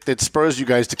it that spurs you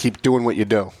guys to keep doing what you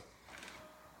do?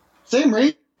 Same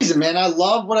reason, man. I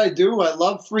love what I do. I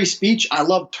love free speech. I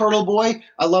love Turtle Boy.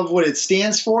 I love what it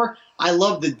stands for. I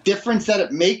love the difference that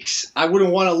it makes. I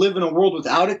wouldn't want to live in a world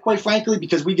without it, quite frankly,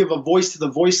 because we give a voice to the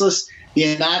voiceless.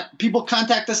 People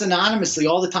contact us anonymously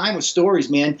all the time with stories,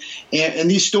 man, and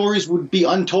these stories would be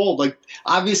untold. Like,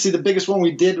 obviously, the biggest one we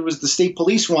did was the state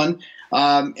police one,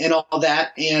 and all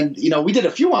that. And, you know, we did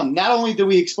a few on. Not only did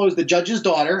we expose the judge's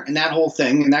daughter and that whole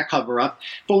thing and that cover-up,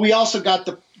 but we also got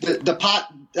the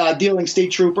pot dealing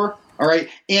state trooper, all right,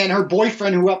 and her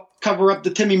boyfriend who helped cover up the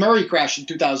Timmy Murray crash in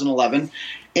 2011.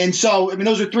 And so, I mean,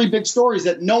 those are three big stories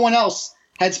that no one else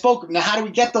had spoken. Now, how do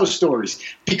we get those stories?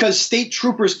 Because state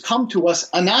troopers come to us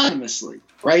anonymously,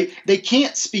 right? They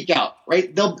can't speak out,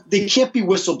 right? They can't be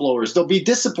whistleblowers. They'll be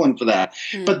disciplined for that.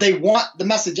 But they want the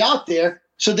message out there,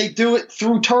 so they do it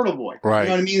through Turtle Boy. Right. You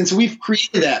know what I mean? And so we've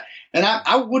created that. And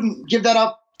I wouldn't give that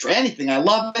up for anything. I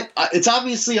love it. It's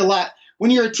obviously a lot.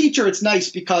 When you're a teacher, it's nice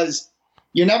because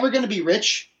you're never going to be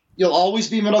rich. You'll always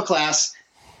be middle class.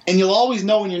 And you'll always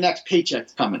know when your next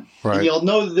paycheck's coming. Right. And you'll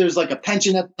know that there's like a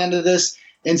pension at the end of this.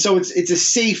 And so it's a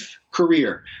safe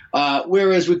career.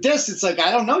 Whereas with this, it's like,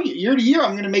 I don't know, year to year,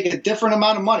 I'm going to make a different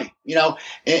amount of money, you know?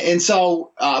 And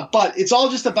so, but it's all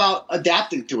just about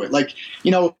adapting to it. Like, you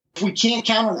know, if we can't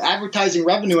count on advertising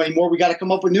revenue anymore, we got to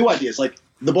come up with new ideas like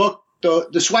the book, the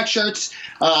sweatshirts,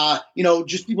 you know,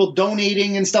 just people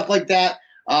donating and stuff like that.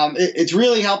 It's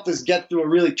really helped us get through a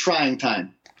really trying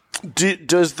time.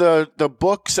 Does the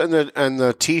books and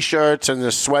the T-shirts and the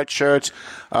sweatshirts,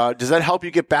 does that help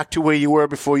you get back to where you were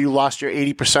before you lost your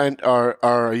 80%, or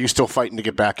are you still fighting to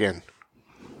get back in?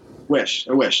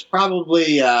 I wish.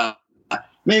 Probably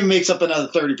maybe makes up another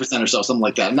 30% or so, something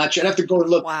like that. I'm not sure. I'd have to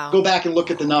go back and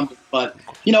look at the numbers. But,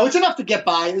 you know, it's enough to get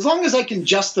by. As long as I can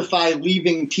justify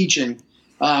leaving teaching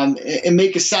and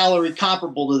make a salary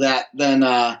comparable to that, then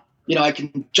you know, I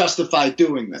can justify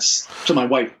doing this to my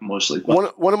wife mostly.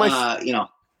 But, one of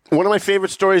my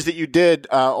favorite stories that you did,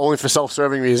 only for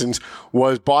self-serving reasons,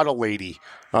 was Bottle Lady.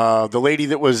 The lady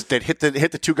that hit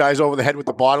the two guys over the head with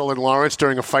the bottle in Lawrence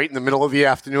during a fight in the middle of the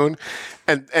afternoon.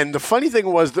 And the funny thing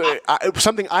was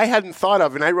something I hadn't thought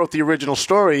of, and I wrote the original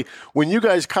story. When you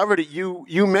guys covered it,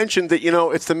 you mentioned that, you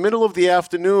know, it's the middle of the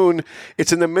afternoon.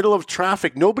 It's in the middle of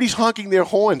traffic. Nobody's honking their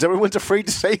horns. Everyone's afraid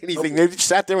to say anything. They just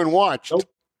sat there and watched. Nope.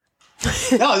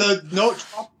 No,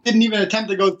 Trump didn't even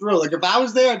attempt to go through. Like, if I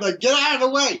was there, I'd be like, get out of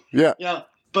the way. Yeah. You know,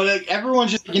 but like,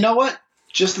 everyone's just, you know what?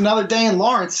 Just another day in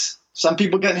Lawrence. Some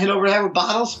people getting hit over the head with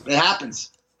bottles. It happens.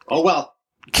 Oh, well.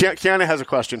 Kiana has a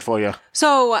question for you.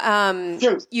 So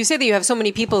you say that you have so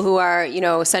many people who are, you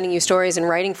know, sending you stories and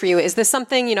writing for you. Is this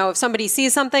something, you know, if somebody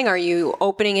sees something, are you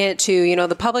opening it to, you know,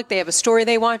 the public? They have a story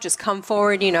they want, just come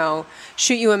forward, you know,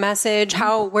 shoot you a message.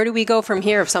 Where do we go from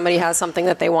here if somebody has something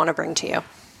that they want to bring to you?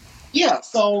 Yeah,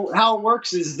 so how it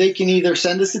works is they can either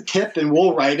send us a tip and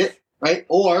we'll write it, right?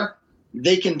 Or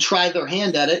they can try their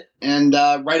hand at it and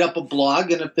write up a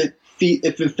blog, and if it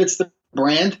fits the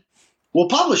brand, we'll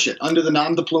publish it under the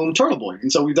nom de plume Turtle Boy.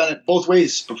 And so we've done it both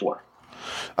ways before.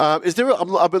 I've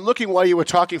been looking while you were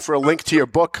talking for a link to your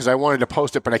book because I wanted to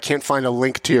post it, but I can't find a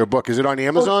link to your book. Is it on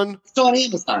Amazon? It's on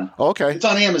Amazon. Okay. It's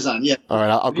on Amazon, yeah. All right,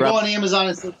 I'll grab it. If you go on Amazon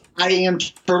and say, I am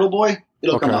Turtle Boy,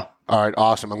 it'll come up. All right,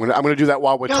 awesome. I'm gonna do that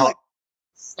while we're talking.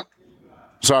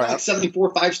 Sorry, like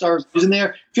 74 5-star reviews in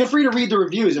there. Feel free to read the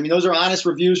reviews. I mean, those are honest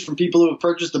reviews from people who have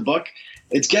purchased the book.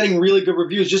 It's getting really good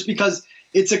reviews just because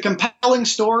it's a compelling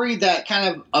story that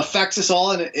kind of affects us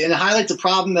all, and it highlights a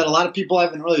problem that a lot of people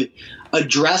haven't really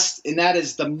addressed, and that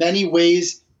is the many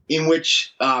ways in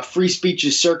which free speech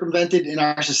is circumvented in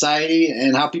our society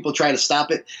and how people try to stop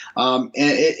it. And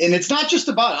it's not just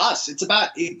about us. It's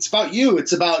about you.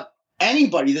 It's about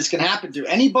anybody this can happen to.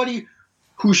 Anybody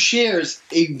who shares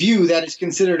a view that is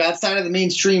considered outside of the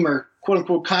mainstream or quote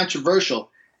unquote controversial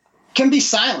can be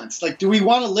silenced. Like, do we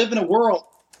want to live in a world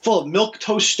full of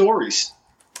milquetoast stories?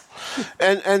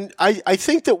 And I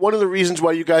think that one of the reasons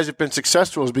why you guys have been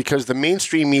successful is because the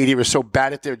mainstream media is so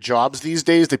bad at their jobs these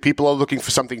days that people are looking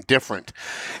for something different.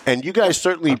 And you guys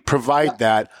certainly provide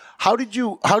that. How did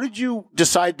you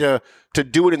decide to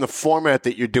do it in the format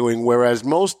that you're doing, whereas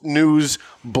most news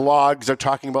blogs are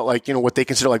talking about, like, you know, what they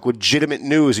consider like legitimate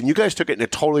news, and you guys took it in a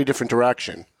totally different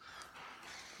direction?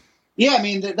 Yeah, I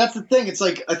mean, that's the thing. It's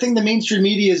like, I think the mainstream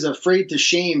media is afraid to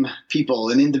shame people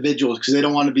and individuals because they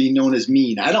don't want to be known as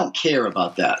mean. I don't care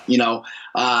about that, you know.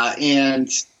 They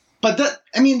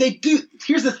do.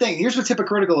 Here's the thing. Here's what's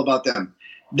hypocritical about them.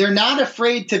 They're not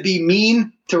afraid to be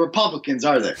mean to Republicans,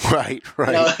 are they? Right. You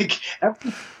know,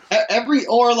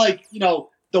 like you know,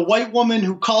 the white woman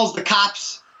who calls the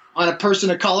cops on a person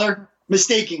of color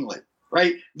mistakenly,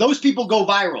 right? Those people go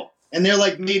viral. And they're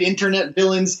like made internet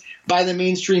villains by the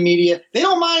mainstream media. They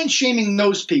don't mind shaming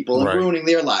those people and ruining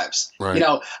their lives, you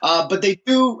know. But they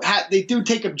do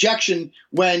take objection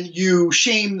when you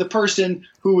shame the person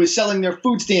who is selling their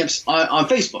food stamps on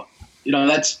Facebook. You know,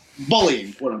 that's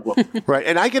bullying, quote unquote. Right.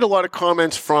 And I get a lot of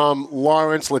comments from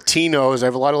Lawrence Latinos. I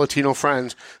have a lot of Latino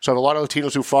friends, so I have a lot of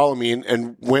Latinos who follow me.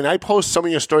 And when I post some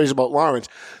of your stories about Lawrence,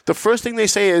 the first thing they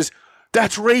say is,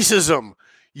 "That's racism."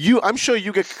 I'm sure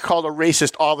you get called a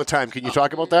racist all the time. Can you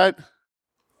talk about that?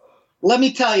 Let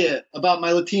me tell you about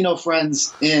my Latino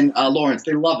friends in Lawrence.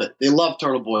 They love it. They love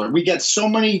Turtle Boy. We have so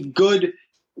many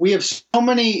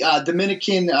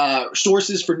Dominican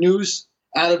sources for news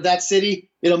out of that city.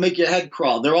 It'll make your head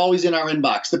crawl. They're always in our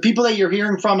inbox. The people that you're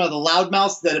hearing from are the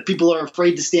loudmouths that people are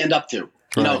afraid to stand up to.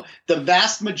 You know, the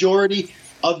vast majority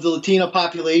of the Latino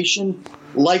population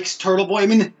likes Turtle Boy. I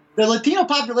mean, the Latino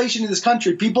population in this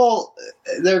country, people,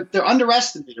 they're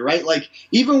underestimated, right? Like,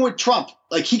 even with Trump,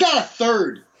 like, he got a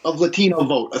third of Latino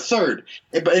vote, a third.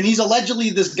 And he's allegedly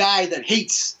this guy that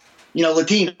hates, you know,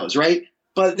 Latinos, right?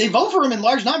 But they vote for him in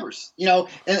large numbers, you know,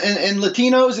 and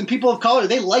Latinos and people of color,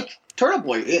 they like Turtle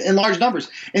Boy in large numbers.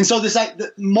 And so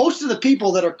most of the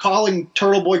people that are calling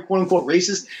Turtle Boy, quote unquote,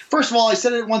 racist, first of all, I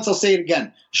said it once, I'll say it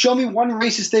again. Show me one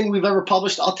racist thing we've ever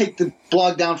published, I'll take the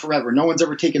blog down forever. No one's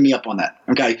ever taken me up on that,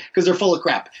 okay? Because they're full of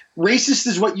crap. Racist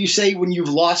is what you say when you've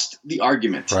lost the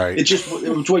argument. Right. It's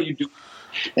what you do.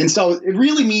 And so it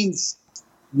really means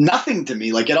nothing to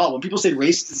me, like, at all. When people say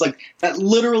racist, it's like, that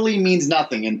literally means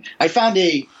nothing. And I found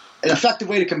an effective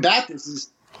way to combat this is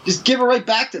just give it right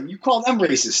back to them. You call them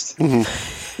racist. Mm-hmm.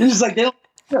 It's just like, they don't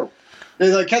know.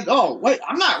 They're like, oh, wait,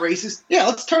 I'm not racist. Yeah,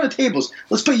 let's turn the tables.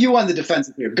 Let's put you on the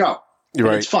defensive here. Go.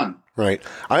 Right. It's fun. Right.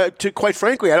 Quite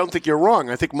frankly, I don't think you're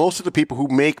wrong. I think most of the people who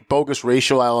make bogus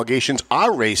racial allegations are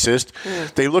racist.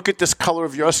 They look at this color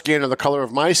of your skin or the color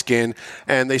of my skin,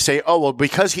 and they say, oh, well,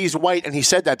 because he's white and he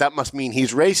said that must mean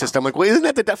he's racist. I'm like, well, isn't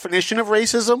that the definition of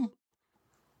racism?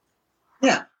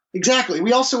 Yeah, exactly.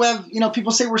 We also have, you know,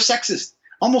 people say we're sexist.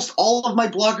 Almost all of my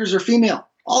bloggers are female.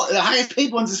 All the highest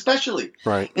paid ones especially.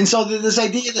 Right. And so this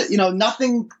idea that, you know,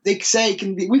 nothing they say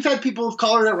can be – we've had people of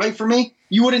color that write for me.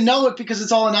 You wouldn't know it because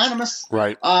it's all anonymous.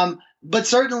 Right. But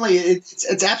certainly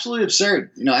it's absolutely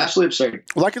absurd. You know, absolutely absurd.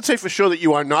 Well, I can say for sure that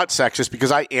you are not sexist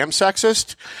because I am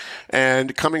sexist.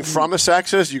 And coming from a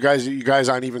sexist, you guys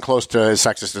aren't even close to as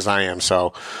sexist as I am.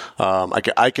 So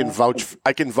I can vouch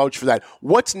for that.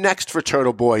 What's next for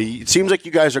Turtle Boy? It seems like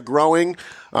you guys are growing.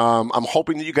 I'm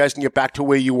hoping that you guys can get back to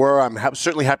where you were. I'm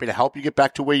certainly happy to help you get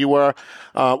back to where you were.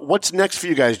 What's next for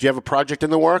you guys? Do you have a project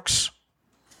in the works?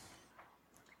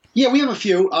 Yeah, we have a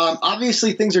few.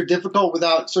 Obviously, things are difficult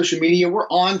without social media. We're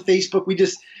on Facebook.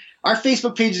 Our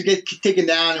Facebook pages get taken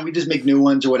down, and we just make new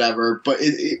ones or whatever. But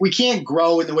we can't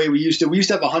grow in the way we used to. We used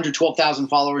to have 112,000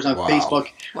 followers on Facebook.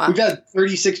 Wow. We've had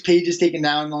 36 pages taken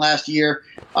down in the last year.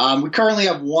 We currently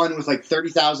have one with like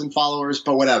 30,000 followers,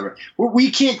 but whatever.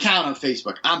 We can't count on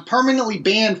Facebook. I'm permanently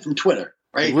banned from Twitter,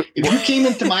 right? If you came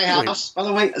into my house, by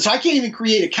the way, so I can't even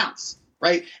create accounts,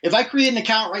 right? If I create an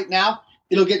account right now,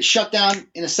 it'll get shut down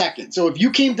in a second. So if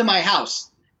you came to my house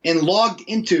and logged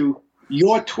into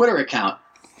your Twitter account,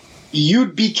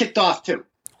 you'd be kicked off too.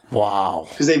 Wow.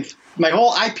 Because my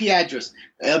whole IP address.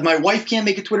 My wife can't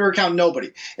make a Twitter account,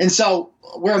 nobody. And so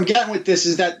where I'm getting with this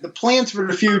is that the plans for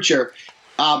the future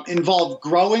involve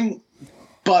growing,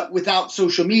 but without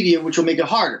social media, which will make it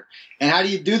harder. And how do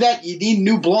you do that? You need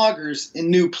new bloggers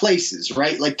in new places,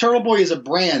 right? Like Turtle Boy is a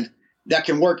brand that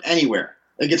can work anywhere.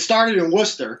 Like it started in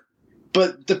Worcester.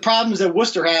 But the problems that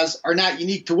Worcester has are not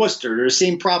unique to Worcester. There are the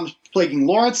same problems plaguing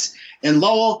Lawrence and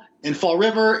Lowell and Fall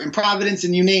River and Providence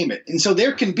and you name it. And so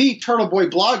there can be Turtle Boy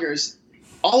bloggers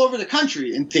all over the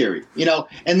country in theory,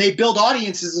 and they build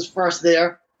audiences as far as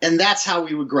there, and that's how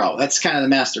we would grow. That's kind of the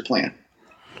master plan.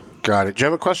 Got it. Do you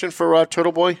have a question for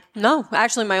Turtle Boy? No,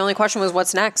 actually, my only question was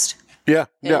what's next? Yeah.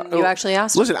 You actually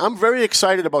asked. Listen, I'm very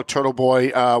excited about Turtle Boy.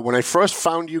 When I first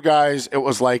found you guys, it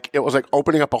was like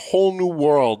opening up a whole new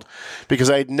world because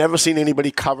I had never seen anybody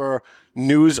cover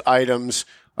news items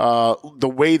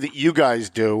the way that you guys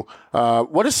do.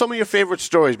 What are some of your favorite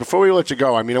stories? Before we let you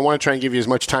go, I want to try and give you as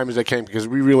much time as I can because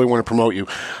we really want to promote you.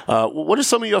 What are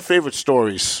some of your favorite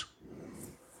stories?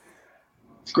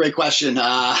 It's a great question.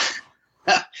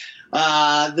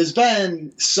 There's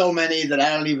been so many that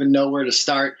I don't even know where to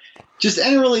start. Just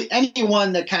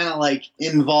anyone that kind of like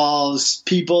involves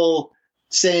people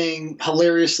saying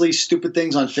hilariously stupid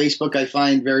things on Facebook, I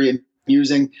find very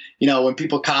amusing. When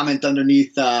people comment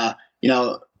underneath, when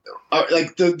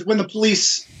the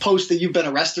police post that you've been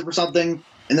arrested for something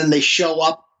and then they show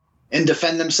up and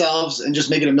defend themselves and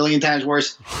just make it a million times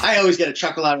worse. I always get a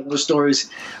chuckle out of those stories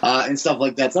and stuff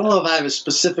like that. So I don't know if I have a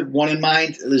specific one in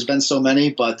mind. There's been so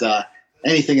many, but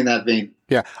anything in that vein.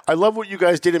 Yeah, I love what you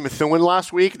guys did in Methuen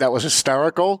last week. That was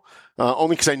hysterical,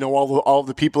 only because I know all of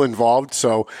the people involved.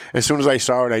 So as soon as I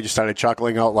saw it, I just started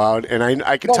chuckling out loud. And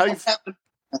I can tell you. Go ahead.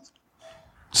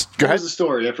 What was the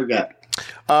story? I forgot.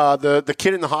 The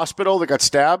kid in the hospital that got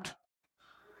stabbed.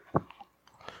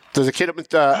 There's a kid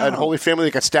at Holy Family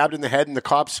that got stabbed in the head, and the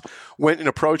cops went and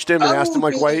approached him and asked him,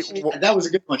 that was a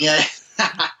good one, yeah.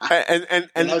 and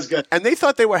that was good. And they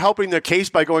thought they were helping their case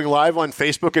by going live on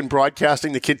Facebook and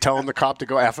broadcasting the kid telling the cop to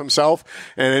go F himself.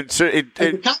 And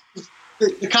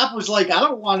the cop was like, I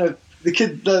don't want to. The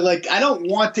kid, I don't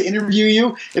want to interview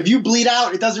you. If you bleed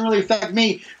out, it doesn't really affect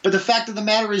me. But the fact of the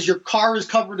matter is, your car is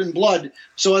covered in blood.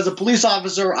 So as a police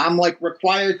officer, I'm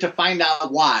required to find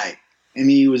out why. And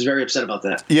he was very upset about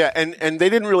that. Yeah, and they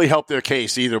didn't really help their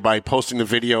case either by posting the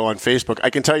video on Facebook. I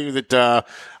can tell you that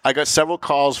I got several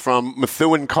calls from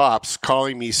Methuen cops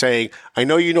calling me saying, I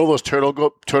know you know those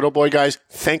Turtle Boy guys.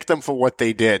 Thank them for what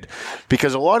they did.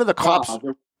 Because a lot of the cops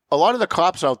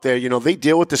out there, they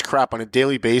deal with this crap on a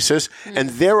daily basis, and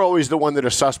they're always the one that are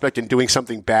suspect in doing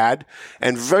something bad.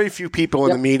 And very few people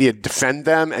in the media defend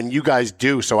them, and you guys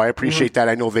do. So I appreciate that.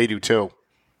 I know they do too.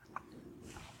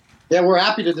 Yeah, we're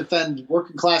happy to defend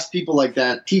working class people like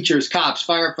that. Teachers, cops,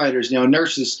 firefighters,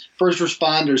 nurses, first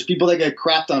responders, people that get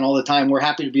crapped on all the time. We're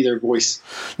happy to be their voice.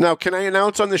 Now, can I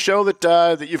announce on the show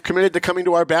that you've committed to coming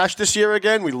to our bash this year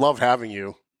again? We love having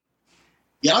you.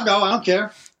 Yeah, I'll go. I don't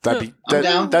care. I'm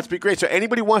down. That'd be great. So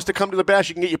anybody wants to come to the bash,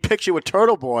 you can get your picture with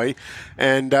Turtle Boy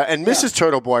and Mrs.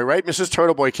 Turtle Boy, right? Mrs.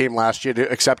 Turtle Boy came last year to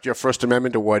accept your First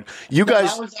Amendment award. You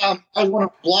guys, I was one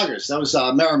of the bloggers. That was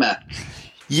Merrimack.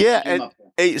 Yeah, and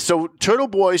so Turtle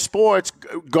Boy Sports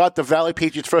got the Valley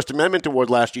Patriots First Amendment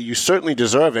Award last year. You certainly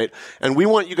deserve it, and we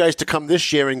want you guys to come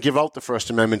this year and give out the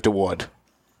First Amendment Award.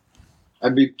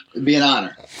 It'd be an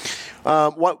honor.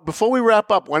 Before we wrap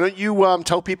up, why don't you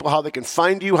tell people how they can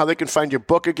find you, how they can find your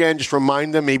book again? Just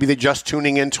remind them, maybe they're just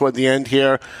tuning in toward the end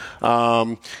here,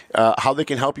 how they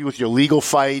can help you with your legal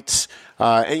fights,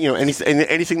 and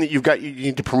anything that you've got you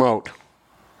need to promote.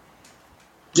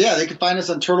 Yeah, they can find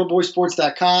us on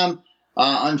turtleboysports.com.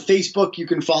 On Facebook, you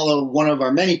can follow one of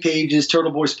our many pages,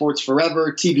 Turtle Boy Sports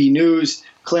Forever, TV News,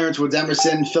 Clarence Woods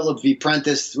Emerson, Philip V.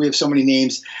 Prentice. We have so many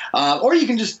names. Or you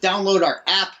can just download our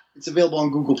app. It's available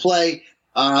on Google Play.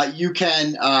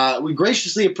 We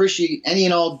graciously appreciate any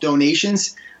and all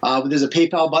donations. There's a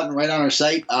PayPal button right on our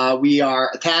site. We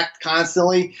are attacked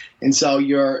constantly, and so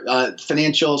your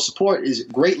financial support is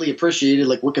greatly appreciated,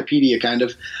 like Wikipedia kind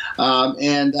of.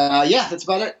 That's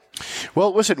about it.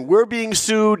 Well, listen, we're being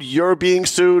sued. You're being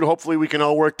sued. Hopefully we can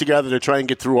all work together to try and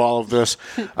get through all of this.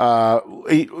 No,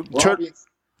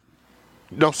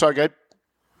 sorry, go ahead.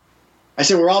 I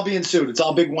said we're all being sued. It's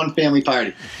all big one family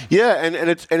party. Yeah, and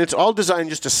it's all designed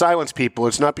just to silence people.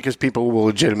 It's not because people were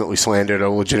legitimately slandered or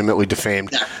legitimately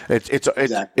defamed.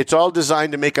 Yeah. It's all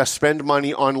designed to make us spend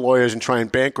money on lawyers and try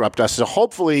and bankrupt us. So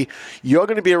hopefully you're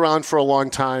going to be around for a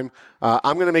long time.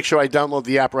 I'm going to make sure I download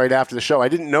the app right after the show. I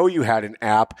didn't know you had an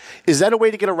app. Is that a way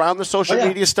to get around the social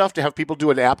media stuff, to have people do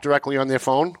an app directly on their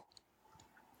phone?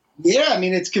 Yeah, I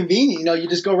mean, it's convenient. You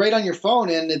just go right on your phone,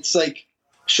 and it's like,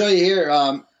 show you here.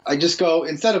 I just go,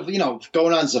 instead of,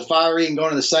 going on Safari and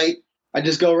going to the site, I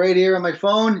just go right here on my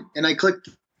phone and I click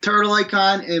the turtle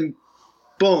icon and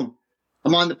boom,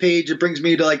 I'm on the page. It brings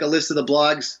me to a list of the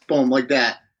blogs, boom, like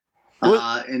that. I'm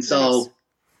on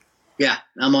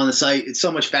the site. It's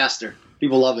so much faster.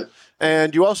 People love it.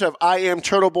 And you also have I Am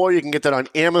Turtle Boy. You can get that on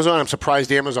Amazon. I'm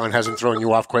surprised Amazon hasn't thrown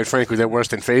you off, quite frankly. They're worse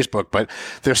than Facebook, but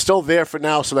they're still there for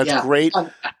now, so that's great.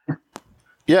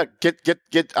 Yeah,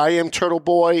 get I Am Turtle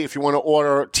Boy. If you want to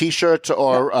order T-shirts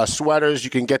or sweaters,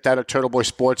 you can get that at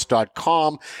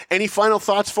turtleboysports.com. Any final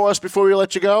thoughts for us before we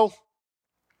let you go?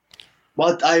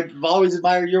 Well, I've always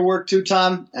admired your work too,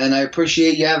 Tom, and I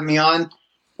appreciate you having me on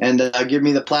and give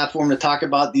me the platform to talk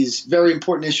about these very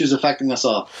important issues affecting us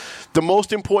all. The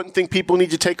most important thing people need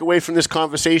to take away from this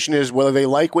conversation is whether they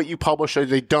like what you publish or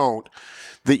they don't,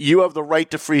 that you have the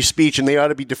right to free speech and they ought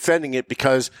to be defending it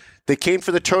because they came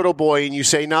for the Turtle Boy and you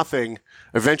say nothing.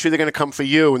 Eventually they're going to come for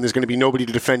you and there's going to be nobody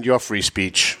to defend your free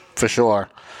speech, for sure.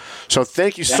 So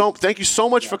thank you so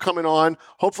much for coming on.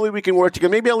 Hopefully we can work together.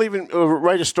 Maybe I'll even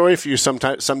write a story for you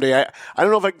someday. I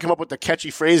don't know if I can come up with the catchy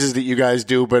phrases that you guys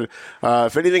do, but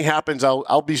if anything happens,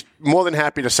 I'll be more than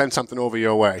happy to send something over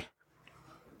your way.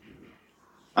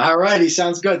 All righty,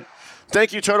 sounds good.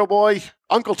 Thank you, Turtle Boy.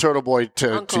 Uncle Turtle Boy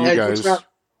to you guys.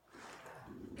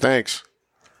 Thanks.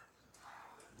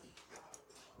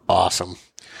 Awesome.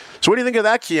 So what do you think of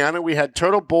that, Kiana? We had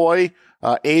Turtle Boy.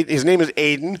 His name is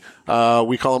Aiden.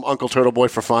 We call him Uncle Turtle Boy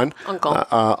for fun.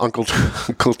 Uncle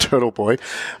Turtle Boy.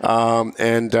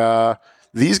 And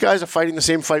these guys are fighting the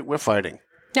same fight we're fighting.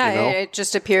 Yeah, it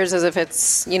just appears as if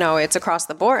it's, it's across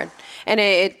the board. And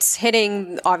it's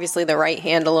hitting, obviously, the right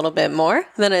hand a little bit more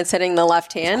than it's hitting the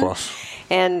left hand. Of course.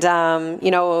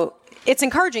 And, it's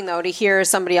encouraging, though, to hear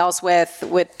somebody else with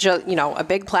a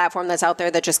big platform that's out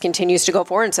there that just continues to go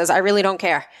forward and says, I really don't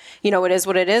care. It is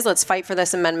what it is. Let's fight for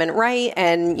this amendment right.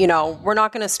 And, we're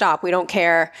not going to stop. We don't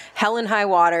care. Hell and high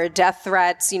water, death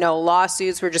threats,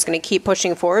 lawsuits. We're just going to keep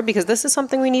pushing forward because this is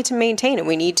something we need to maintain. And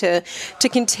we need to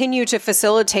continue to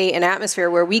facilitate an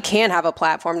atmosphere where we can have a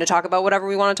platform to talk about whatever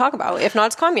we want to talk about. If not,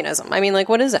 it's communism. I mean,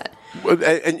 what is it?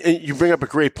 And you bring up a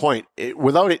great point.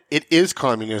 Without it, it is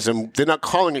communism. They're not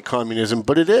calling it communism.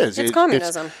 But it is. It's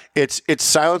communism. It's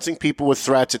silencing people with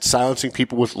threats. It's silencing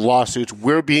people with lawsuits.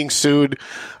 We're being sued.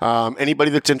 Anybody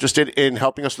that's interested in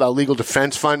helping us with our legal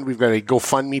defense fund, we've got a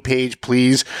GoFundMe page,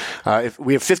 please. If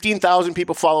we have 15,000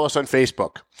 people follow us on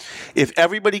Facebook. If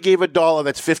everybody gave $1,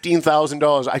 that's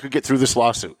 $15,000. I could get through this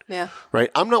lawsuit. Yeah. Right.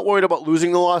 I'm not worried about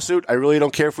losing the lawsuit. I really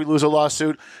don't care if we lose a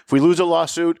lawsuit. If we lose a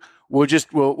lawsuit, we'll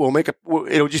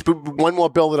it'll just be one more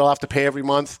bill that I'll have to pay every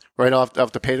month, right? I'll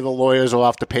have to pay to the lawyers. I'll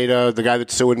have to pay to the guy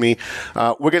that's suing me.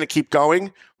 We're going to keep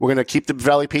going. We're going to keep the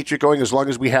Valley Patriot going as long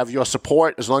as we have your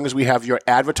support, as long as we have your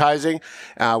advertising.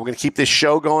 We're going to keep this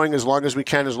show going as long as we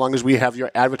can, as long as we have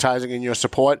your advertising and your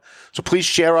support. So please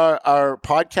share our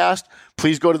podcast.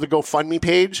 Please go to the GoFundMe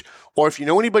page. Or if you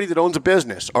know anybody that owns a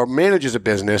business or manages a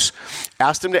business,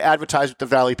 ask them to advertise with the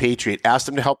Valley Patriot. Ask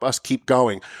them to help us keep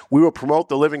going. We will promote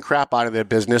the living crap out of their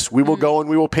business. We will go and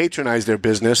we will patronize their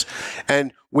business.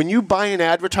 And when you buy an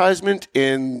advertisement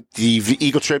in the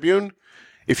Eagle Tribune,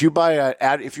 if you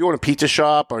own a pizza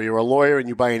shop or you're a lawyer and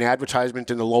you buy an advertisement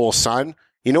in the Lowell Sun,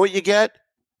 you know what you get?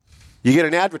 You get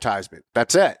an advertisement.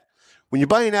 That's it. When you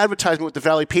buy an advertisement with the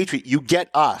Valley Patriot, you get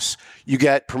us. You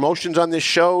get promotions on this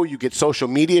show. You get social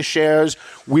media shares.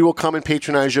 We will come and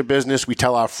patronize your business. We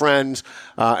tell our friends,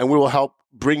 and we will help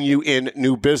bring you in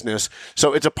new business.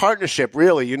 So it's a partnership,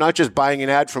 really. You're not just buying an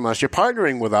ad from us. You're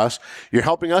partnering with us. You're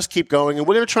helping us keep going, and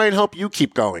we're going to try and help you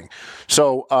keep going.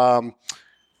 So,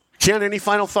 Ken, any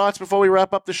final thoughts before we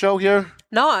wrap up the show here?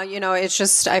 No, it's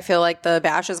just, I feel like the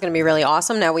bash is going to be really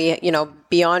awesome. Now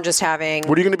beyond just having...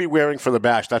 What are you going to be wearing for the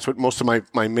bash? That's what most of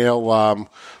my male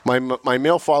my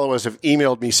male followers have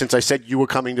emailed me since I said you were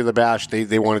coming to the bash.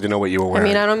 They wanted to know what you were wearing.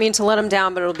 I mean, I don't mean to let them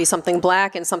down, but it'll be something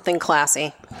black and something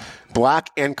classy.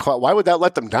 Black and why would that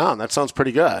let them down? That sounds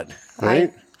pretty good,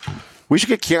 right? We should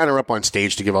get Kiana up on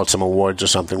stage to give out some awards or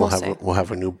something. We'll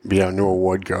have be our new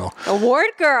award girl. Award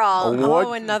girl.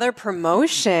 Oh, another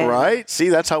promotion. Right? See,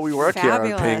 that's how we work here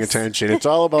on Paying Attention. It's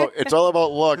all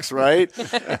about looks, right?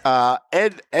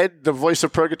 Ed, the voice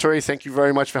of Purgatory, thank you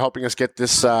very much for helping us get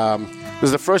this. This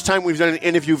is the first time we've done an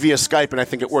interview via Skype, and I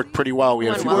think it worked pretty well. We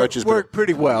had a few glitches. It worked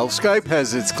pretty well. Skype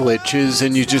has its glitches,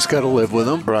 and you just got to live with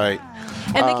them. Right.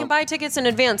 And they can buy tickets in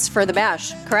advance for the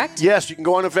bash, correct? Yes, you can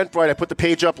go on Eventbrite. I put the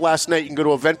page up last night. You can go to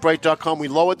eventbrite.com. We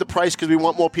lowered the price because we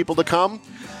want more people to come.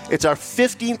 It's our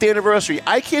 15th anniversary.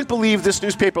 I can't believe this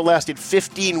newspaper lasted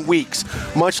 15 weeks,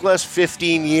 much less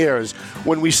 15 years.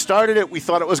 When we started it, we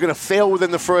thought it was going to fail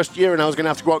within the first year, and I was going to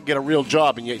have to go out and get a real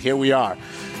job, and yet here we are.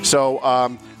 So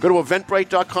go to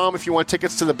eventbrite.com if you want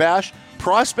tickets to the bash.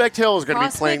 Prospect Hill is going to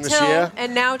be playing this year.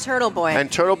 And now Turtle Boy.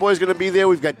 And Turtle Boy is going to be there.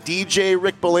 We've got DJ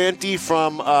Rick Belanti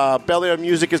from Bel Air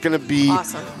Music is going to be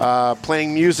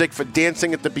playing music for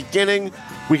dancing at the beginning.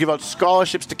 We give out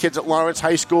scholarships to kids at Lawrence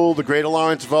High School, the Greater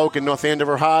Lawrence Voc, and North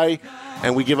Andover High.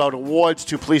 And we give out awards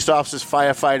to police officers,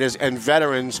 firefighters, and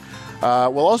veterans.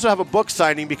 We'll also have a book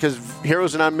signing because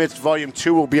Heroes in Our Midst Volume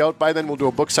 2 will be out by then. We'll do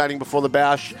a book signing before the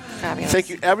bash. Fabulous. Thank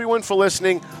you, everyone, for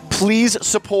listening. Please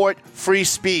support free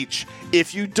speech.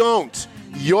 If you don't,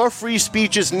 your free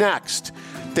speech is next.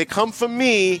 They come for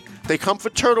me. They come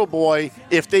for Turtle Boy.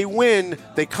 If they win,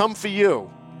 they come for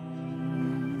you.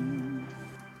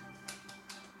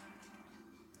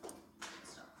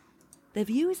 The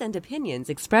views and opinions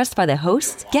expressed by the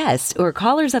hosts, guests, or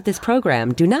callers of this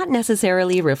program do not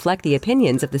necessarily reflect the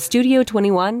opinions of the Studio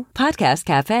 21 Podcast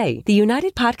Cafe, the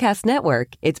United Podcast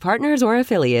Network, its partners, or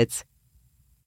affiliates.